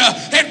exceeding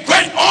and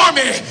great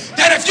army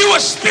that if you will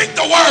speak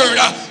the word,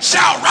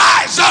 shall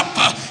rise up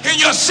in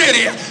your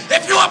city.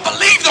 If you will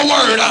believe the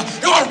word,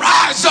 it will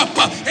rise up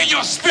in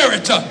your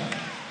spirit.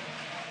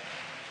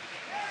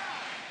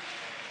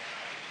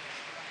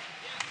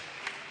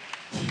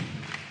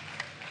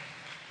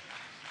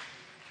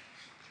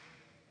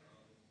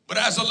 But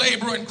as a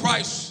laborer in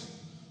Christ,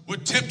 we're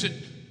tempted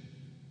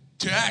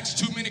to ask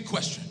too many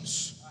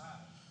questions.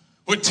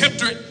 We're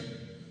tempted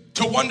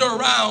to wander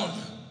around.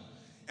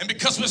 And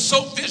because we're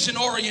so vision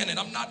oriented,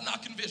 I'm not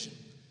knocking vision.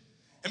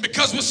 And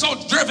because we're so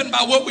driven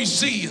by what we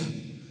see,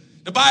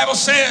 the Bible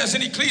says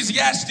in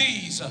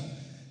Ecclesiastes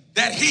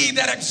that he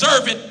that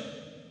observeth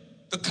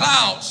the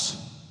clouds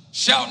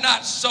shall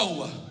not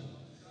sow,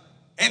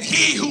 and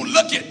he who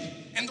looketh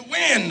in the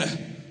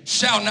wind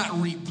shall not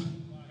reap.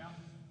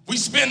 We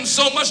spend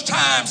so much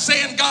time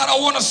saying, God, I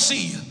want to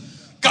see.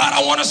 God,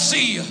 I want to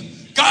see.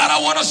 God,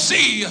 I want to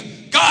see.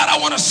 God, I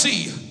want to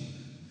see.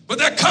 But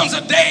there comes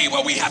a day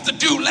where we have to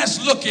do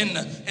less looking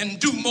and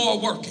do more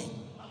working.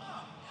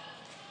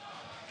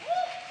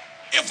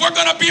 If we're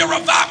going to be a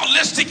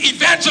revivalistic,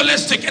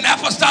 evangelistic, and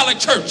apostolic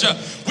church,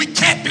 we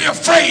can't be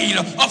afraid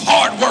of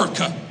hard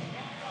work.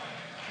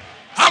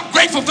 I'm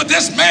grateful for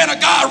this man of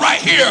God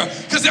right here,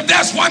 because if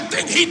there's one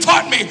thing he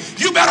taught me,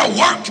 you better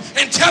work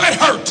until it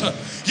hurts.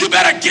 You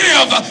better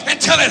give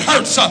until it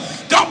hurts.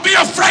 Don't be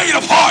afraid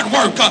of hard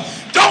work.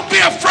 Don't be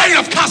afraid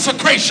of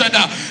consecration.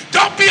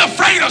 Don't be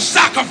afraid of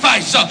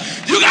sacrifice.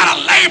 You got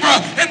to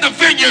labor in the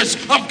vineyards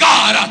of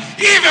God,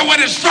 even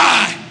when it's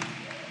dry.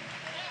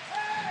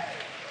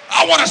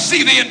 I want to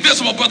see the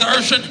invisible, Brother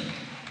Urshan.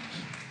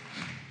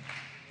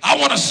 I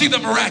want to see the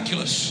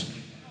miraculous.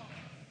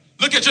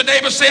 Look at your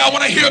neighbor, say, I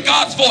want to hear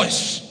God's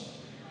voice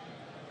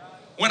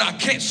when I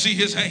can't see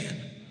his hand.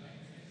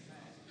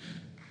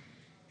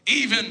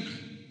 Even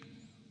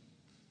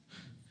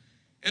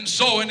in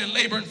sowing and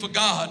laboring for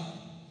God,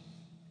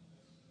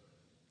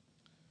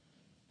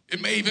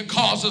 it may even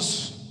cause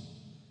us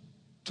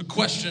to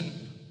question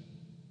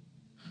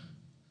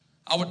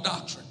our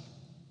doctrine.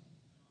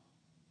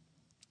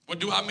 What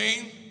do I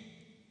mean?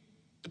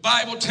 The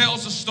Bible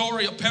tells a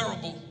story, a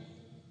parable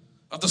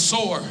of the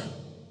sower,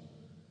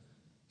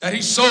 that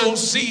he sowed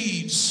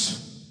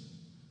seeds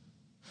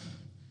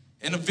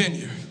in a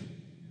vineyard,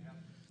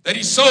 that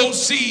he sowed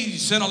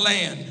seeds in a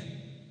land.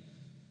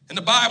 And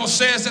the Bible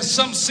says that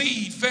some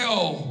seed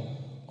fell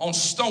on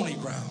stony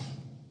ground,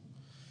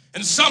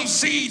 and some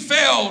seed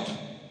fell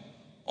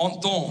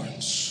on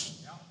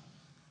thorns.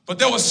 But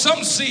there was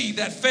some seed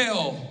that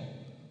fell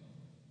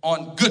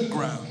on good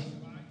ground.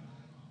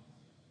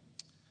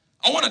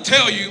 I want to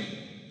tell you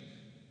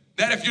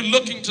that if you're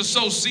looking to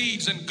sow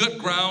seeds in good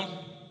ground,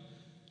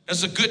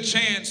 there's a good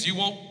chance you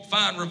won't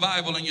find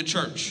revival in your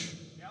church.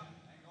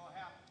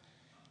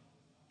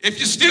 If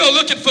you're still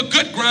looking for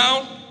good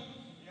ground,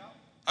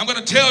 I'm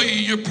going to tell you,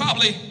 you're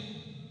probably,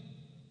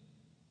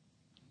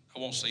 I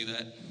won't say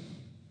that.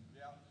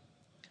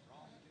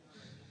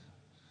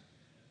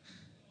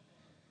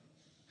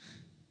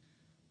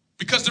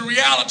 Because the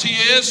reality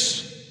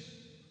is,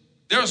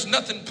 there's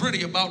nothing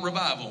pretty about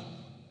revival.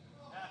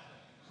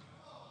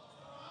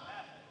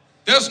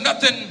 There's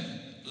nothing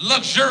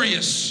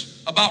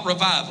luxurious about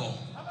revival.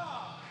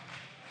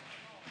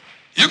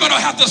 You're going to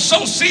have to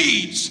sow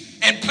seeds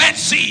and plant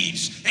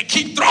seeds and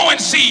keep throwing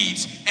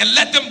seeds and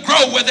let them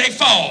grow where they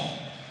fall.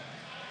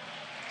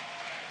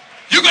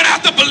 You're going to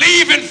have to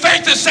believe in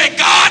faith and say,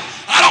 God,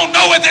 I don't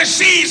know where the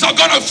seeds are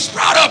going to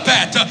sprout up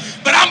at,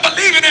 but I'm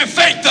believing in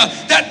faith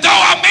that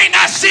though I may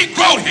not see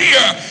growth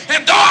here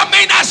and though I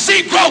may not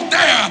see growth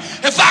there,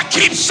 if I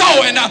keep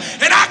sowing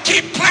and I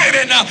keep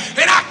planting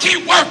and I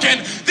keep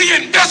working, the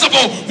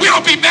invisible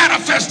will be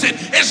manifested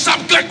in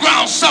some good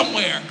ground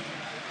somewhere.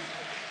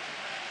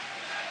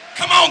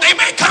 Come on, they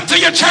may come to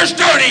your church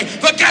dirty,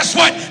 but guess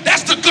what?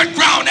 That's the good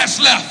ground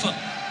that's left.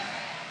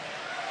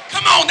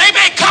 Come on, they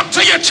may come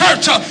to your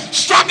church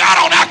strung out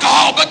on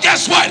alcohol, but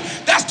guess what?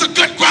 That's the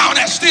good ground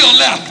that's still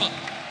left.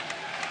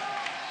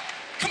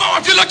 Come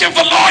on, if you're looking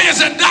for lawyers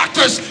and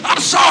doctors,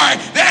 I'm sorry,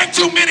 there ain't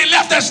too many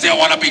left that still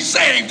want to be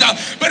saved.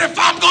 But if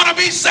I'm going to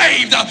be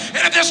saved,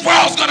 and if this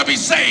world's going to be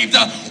saved,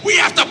 we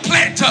have to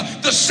plant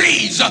the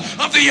seeds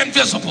of the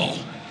invisible.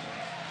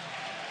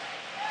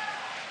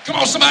 Come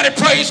on, somebody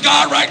praise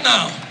God right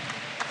now.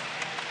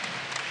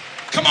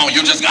 Come on,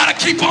 you just got to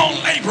keep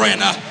on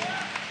laboring.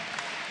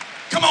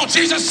 Come on,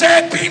 Jesus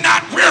said, be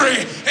not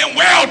weary in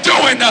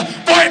well-doing,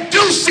 for in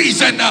due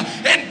season,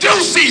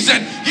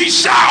 ye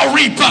shall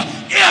reap,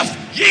 if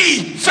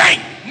ye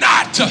faint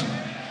not.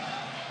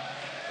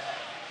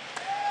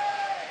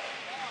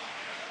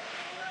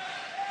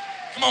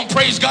 Come on,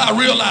 praise God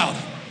real loud.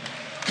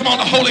 Come on,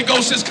 the Holy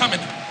Ghost is coming.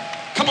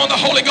 Come on, the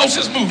Holy Ghost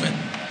is moving.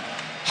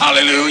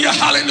 Hallelujah,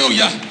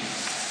 hallelujah.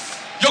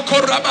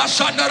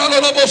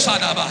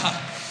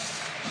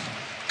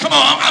 Come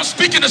on, I'm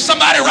speaking to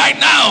somebody right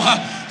now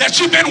that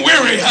you've been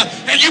weary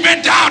and you've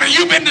been down and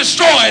you've been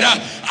destroyed.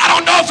 I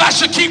don't know if I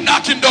should keep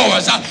knocking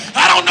doors.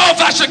 I don't know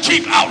if I should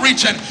keep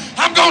outreaching.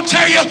 I'm going to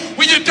tell you,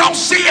 when you don't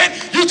see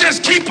it, you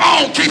just keep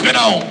on keeping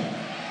on.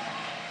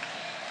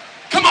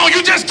 Come on,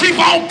 you just keep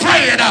on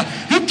praying.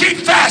 You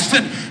keep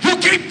fasting. You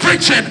keep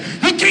preaching.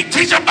 You keep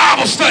teaching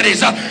Bible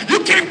studies.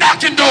 You keep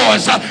knocking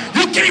doors.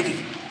 You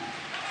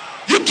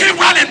keep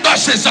running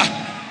buses.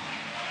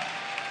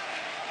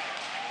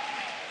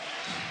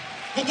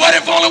 But what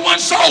if only one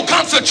soul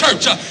comes to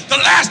church? The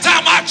last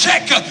time I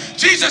checked,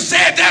 Jesus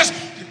said there's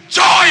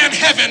joy in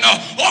heaven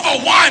over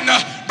one,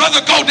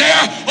 Brother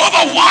Godare,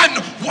 over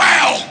one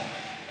well,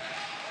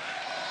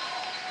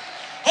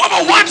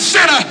 over one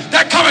sinner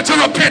that cometh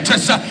to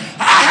repentance.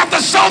 I have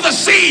to sow the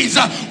seeds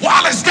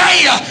while it's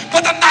day,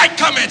 but the night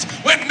cometh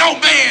when no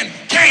man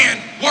can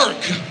work.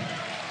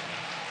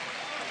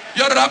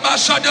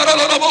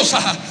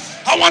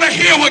 I want to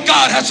hear what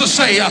God has to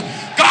say.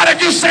 God,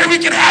 if you say we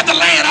can have the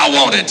land, I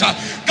want it.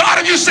 God,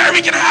 if you say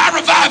we can have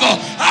revival,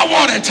 I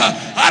want it.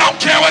 I don't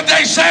care what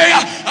they say.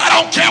 I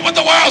don't care what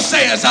the world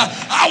says.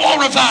 I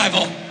want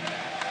revival.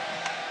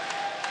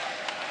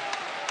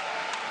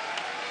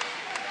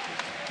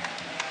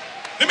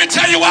 Let me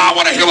tell you why I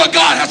want to hear what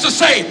God has to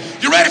say.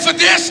 You ready for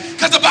this?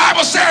 Because the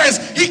Bible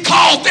says he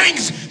called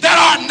things that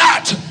are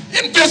not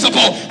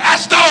invisible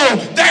as though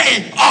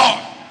they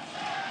are.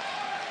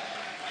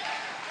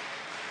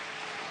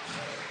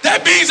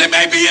 That means it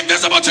may be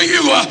invisible to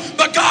you,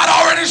 but God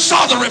already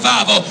saw the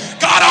revival.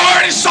 God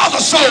already saw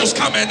the souls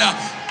coming.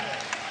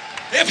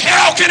 If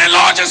hell can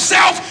enlarge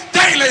itself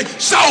daily,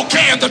 so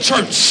can the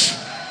church.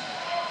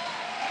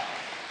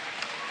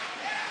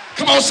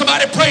 Come on,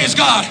 somebody praise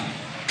God.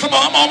 Come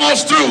on, I'm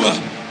almost through.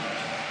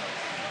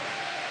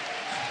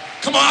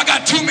 Come on, I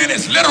got 2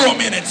 minutes, literal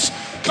minutes.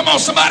 Come on,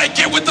 somebody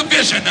get with the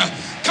vision.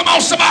 Come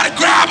on, somebody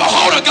grab a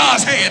hold of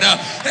God's hand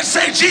and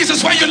say,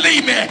 Jesus, where you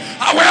lead me,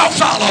 I will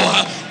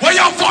follow. Where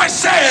your voice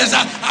says,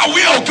 I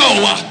will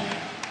go.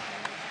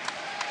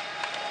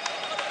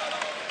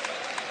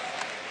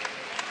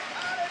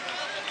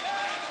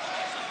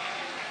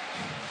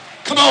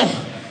 Come on,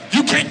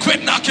 you can't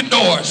quit knocking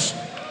doors.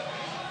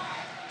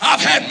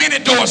 I've had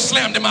many doors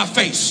slammed in my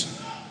face.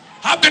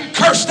 I've been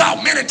cursed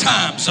out many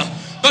times.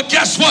 But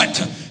guess what?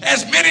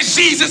 As many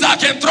seeds as I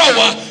can throw,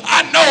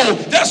 I know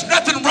there's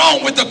nothing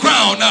wrong with the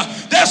ground.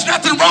 There's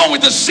nothing wrong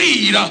with the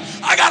seed.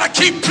 I got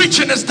to keep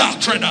preaching this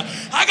doctrine.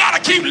 I got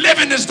to keep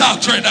living this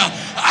doctrine.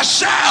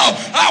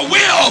 I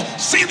will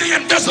see the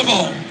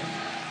invisible.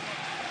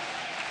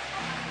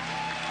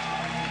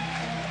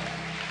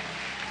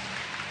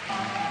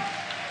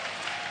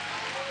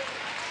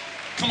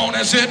 Come on,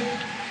 that's it.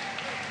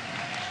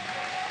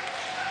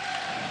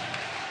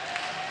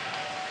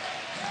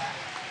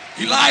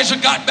 Elijah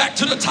got back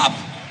to the top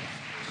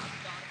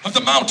of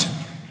the mountain.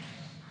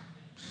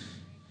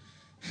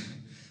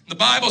 The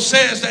Bible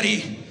says that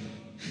he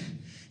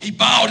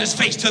bowed his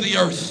face to the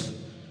earth,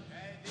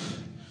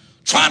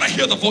 trying to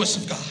hear the voice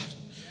of God.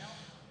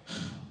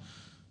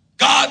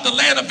 God, the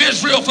land of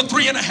Israel for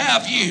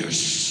 3.5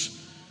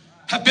 years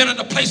have been in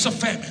a place of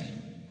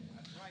famine.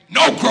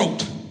 No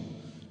growth,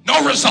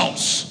 no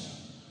results,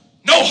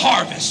 no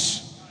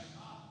harvest,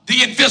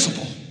 the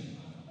invisible.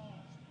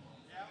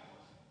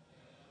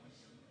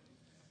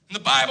 And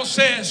the Bible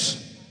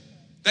says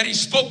that he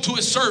spoke to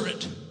his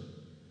servant.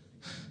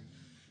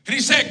 And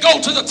he said,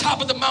 go to the top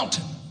of the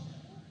mountain.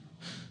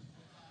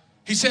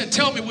 He said,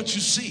 tell me what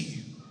you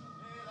see.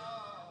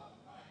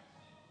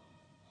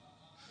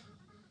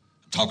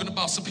 I'm talking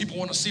about some people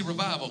want to see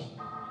revival.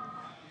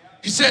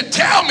 He said,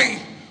 tell me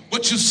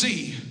what you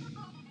see.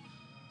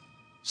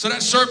 So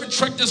that servant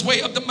trekked his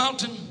way up the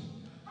mountain.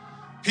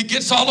 He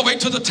gets all the way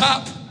to the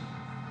top.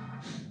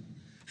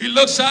 He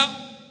looks out.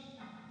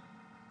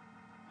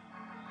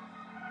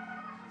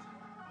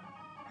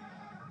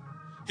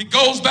 He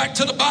goes back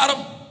to the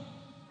bottom.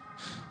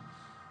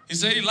 He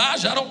said,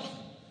 Elijah,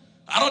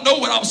 I don't know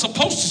what I was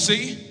supposed to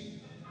see.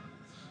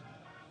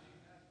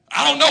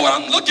 I don't know what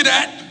I'm looking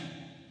at.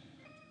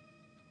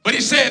 But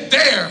he said,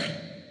 there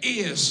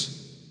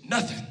is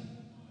nothing.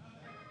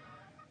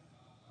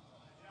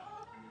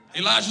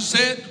 Elijah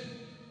said,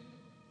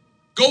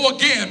 go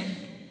again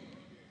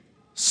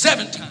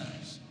 7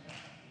 times.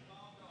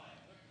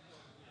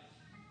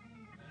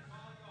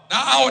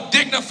 Now our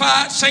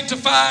dignified,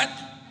 sanctified,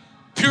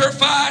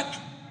 purified,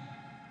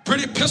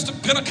 pretty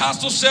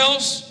Pentecostal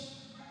selves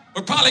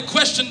would probably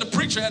question the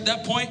preacher at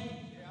that point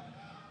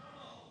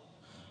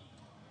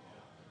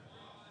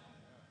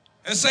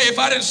and say, if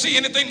I didn't see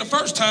anything the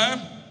first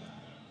time,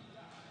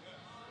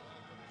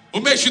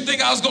 what makes you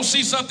think I was going to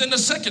see something the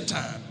second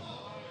time,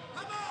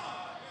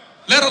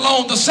 let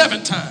alone the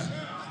seventh time?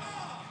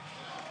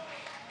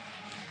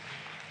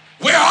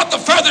 Where are the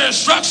further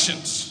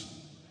instructions?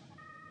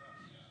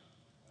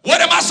 What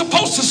am I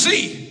supposed to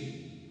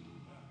see?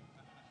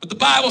 But the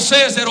Bible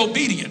says that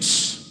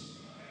obedience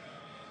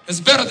is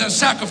better than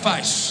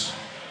sacrifice.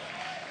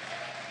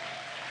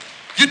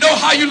 You know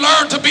how you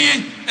learn to be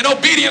an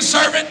obedient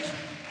servant?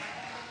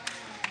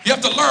 You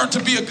have to learn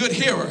to be a good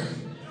hearer.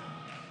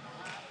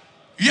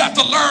 You have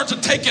to learn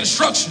to take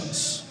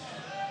instructions.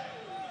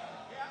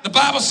 The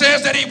Bible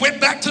says that he went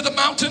back to the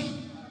mountain.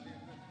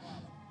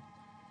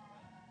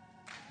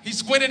 He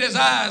squinted his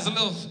eyes, a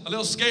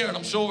little scared,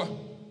 I'm sure.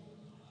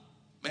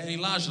 Man,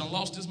 Elijah done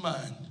lost his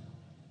mind.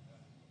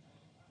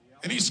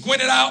 And he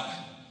squinted out.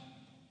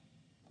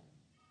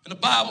 And the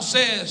Bible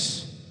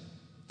says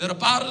that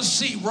up out of the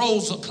sea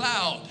rose a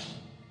cloud.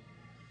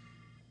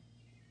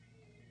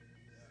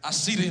 I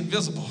see the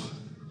invisible.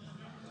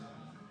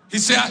 He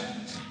said,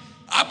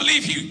 I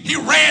believe he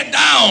ran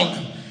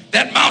down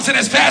that mountain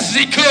as fast as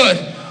he could.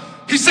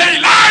 He said,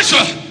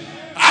 Elijah,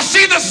 I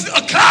see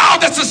a cloud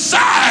that's the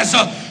size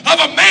of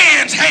a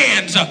man's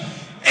hands.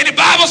 And the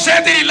Bible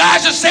said that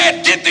Elijah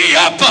said, get thee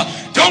up.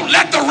 Don't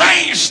let the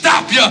rain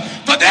stop you.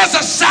 But there's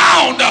a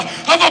sound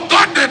of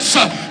abundance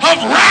of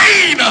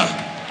rain.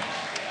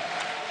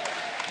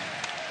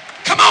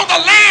 Come on,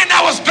 the land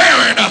that was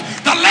barren,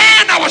 the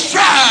land that was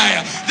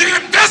dry, the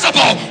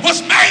invisible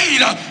was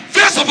made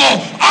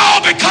visible,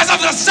 all because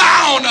of the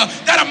sound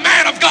that a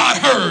man of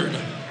God heard.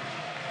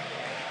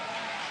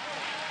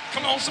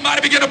 Come on,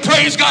 somebody begin to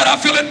praise God. I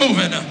feel it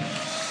moving.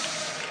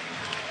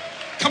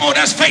 Come on,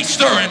 that's faith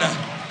stirring.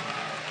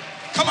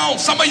 Come on,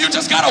 some of you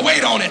just got to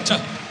wait on it.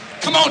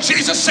 Come on,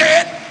 Jesus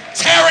said,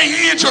 tarry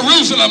ye in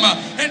Jerusalem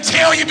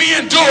until you be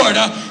endured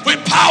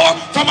with power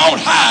from on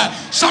high.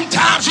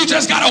 Sometimes you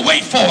just got to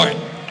wait for it.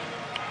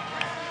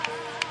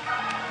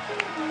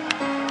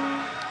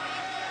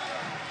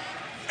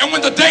 And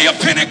when the day of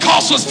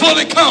Pentecost was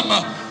fully come,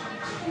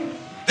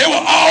 they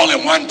were all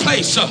in one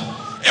place,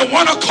 in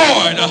one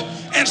accord,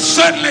 and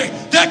suddenly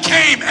there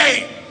came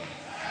a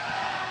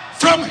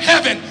from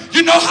heaven.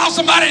 You know how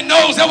somebody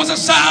knows there was a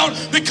sound?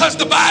 Because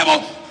the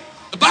Bible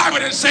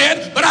didn't say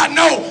it, but I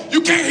know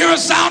you can't hear a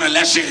sound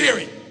unless you hear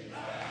it.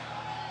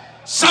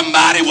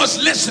 Somebody was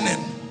listening.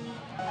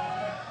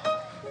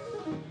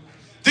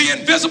 The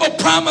invisible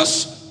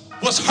promise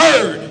was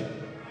heard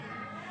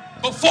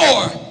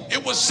before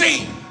it was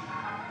seen.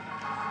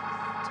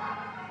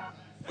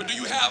 But do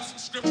you have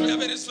scriptural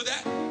evidence for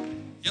that?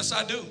 Yes,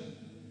 I do.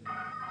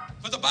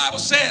 But the Bible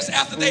says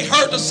after they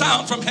heard the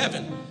sound from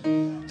heaven,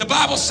 the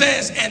Bible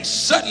says, and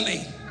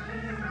suddenly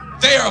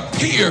there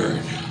appeared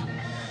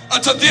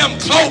unto them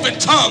cloven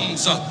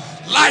tongues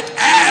like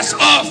as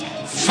of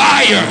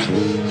fire.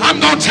 I'm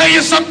going to tell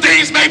you, some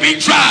things may be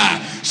dry,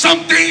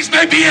 some things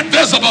may be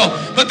invisible,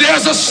 but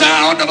there's a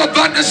sound of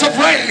abundance of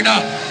rain.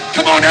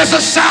 Come on, there's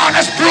a sound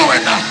that's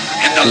brewing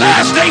in the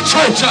last day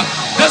church.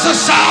 There's a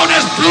sound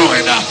that's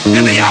brewing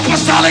in the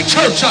apostolic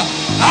church.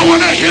 I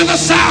want to hear the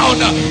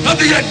sound of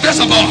the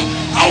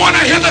invisible. I want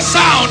to hear the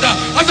sound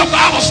of the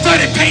Bible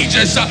study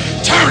pages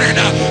turning.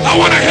 I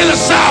want to hear the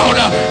sound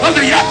of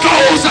the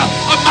echoes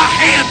of my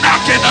hand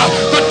knocking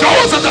the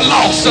doors of the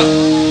lost.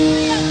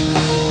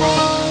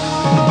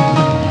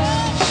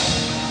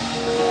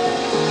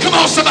 Come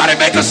on, somebody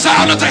make a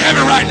sound unto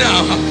heaven right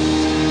now.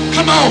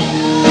 Come on.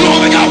 You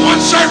only got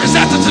one service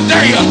after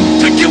today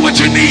to get what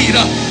you need.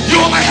 You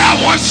only have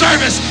one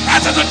service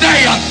after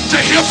today to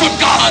hear from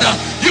God.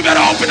 You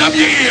better open up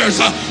your ears,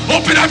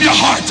 open up your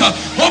heart,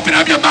 open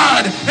up your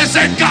mind, and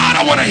say, God,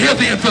 I want to hear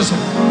the invisible.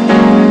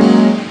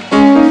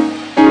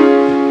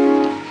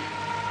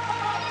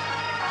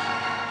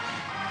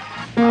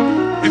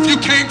 If you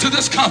came to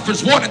this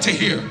conference wanting to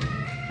hear,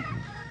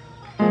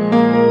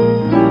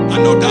 I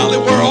know Dolly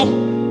World,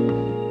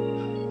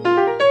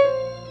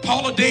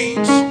 Paula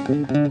Deans,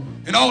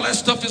 and all that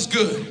stuff is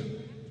good.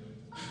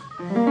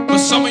 But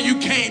some of you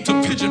came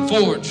to Pigeon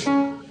Forge.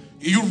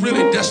 You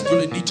really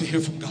desperately need to hear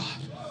from God.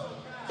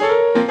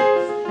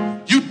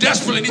 You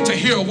desperately need to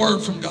hear a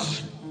word from God.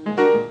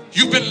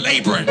 You've been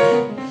laboring.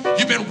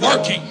 You've been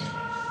working.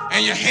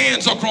 And your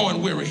hands are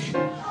growing weary.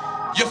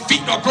 Your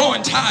feet are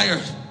growing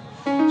tired.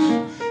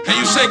 And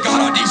you say,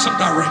 God, I need some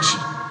direction.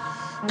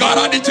 God,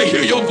 I need to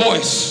hear your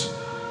voice.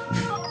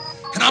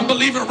 And I'm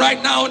believing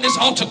right now in this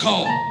altar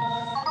call,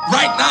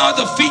 right now at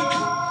the feet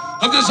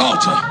of this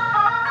altar,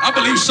 I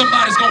believe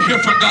somebody's going to hear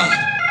from God.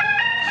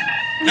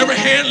 Every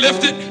hand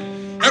lifted,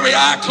 every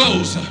eye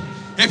closed.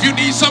 If you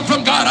need something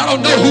from God, I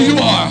don't know who you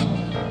are,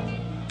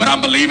 but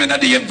I'm believing that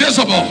the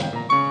invisible,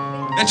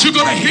 that you're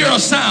going to hear a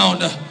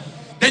sound,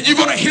 that you're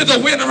going to hear the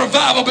wind of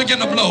revival begin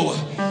to blow,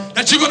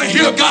 that you're going to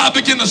hear God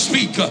begin to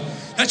speak,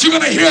 that that you're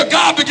going to hear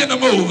God begin to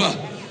move.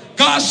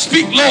 God,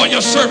 speak, Lord, your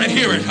servant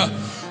hear it.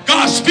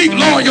 God, speak,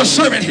 Lord, your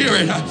servant hear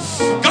it.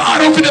 God,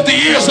 open up the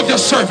ears of your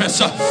servants.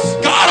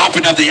 God,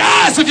 open up the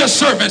eyes of your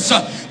servants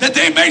that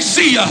they may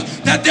see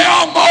that there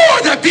are more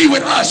that be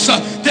with us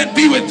than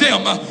be with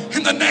them.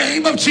 In the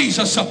name of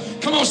Jesus.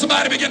 Come on,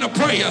 somebody begin to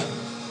pray.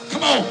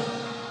 Come on.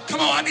 Come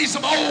on, I need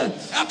some old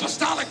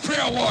apostolic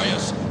prayer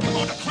warriors. Come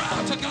on, to pray.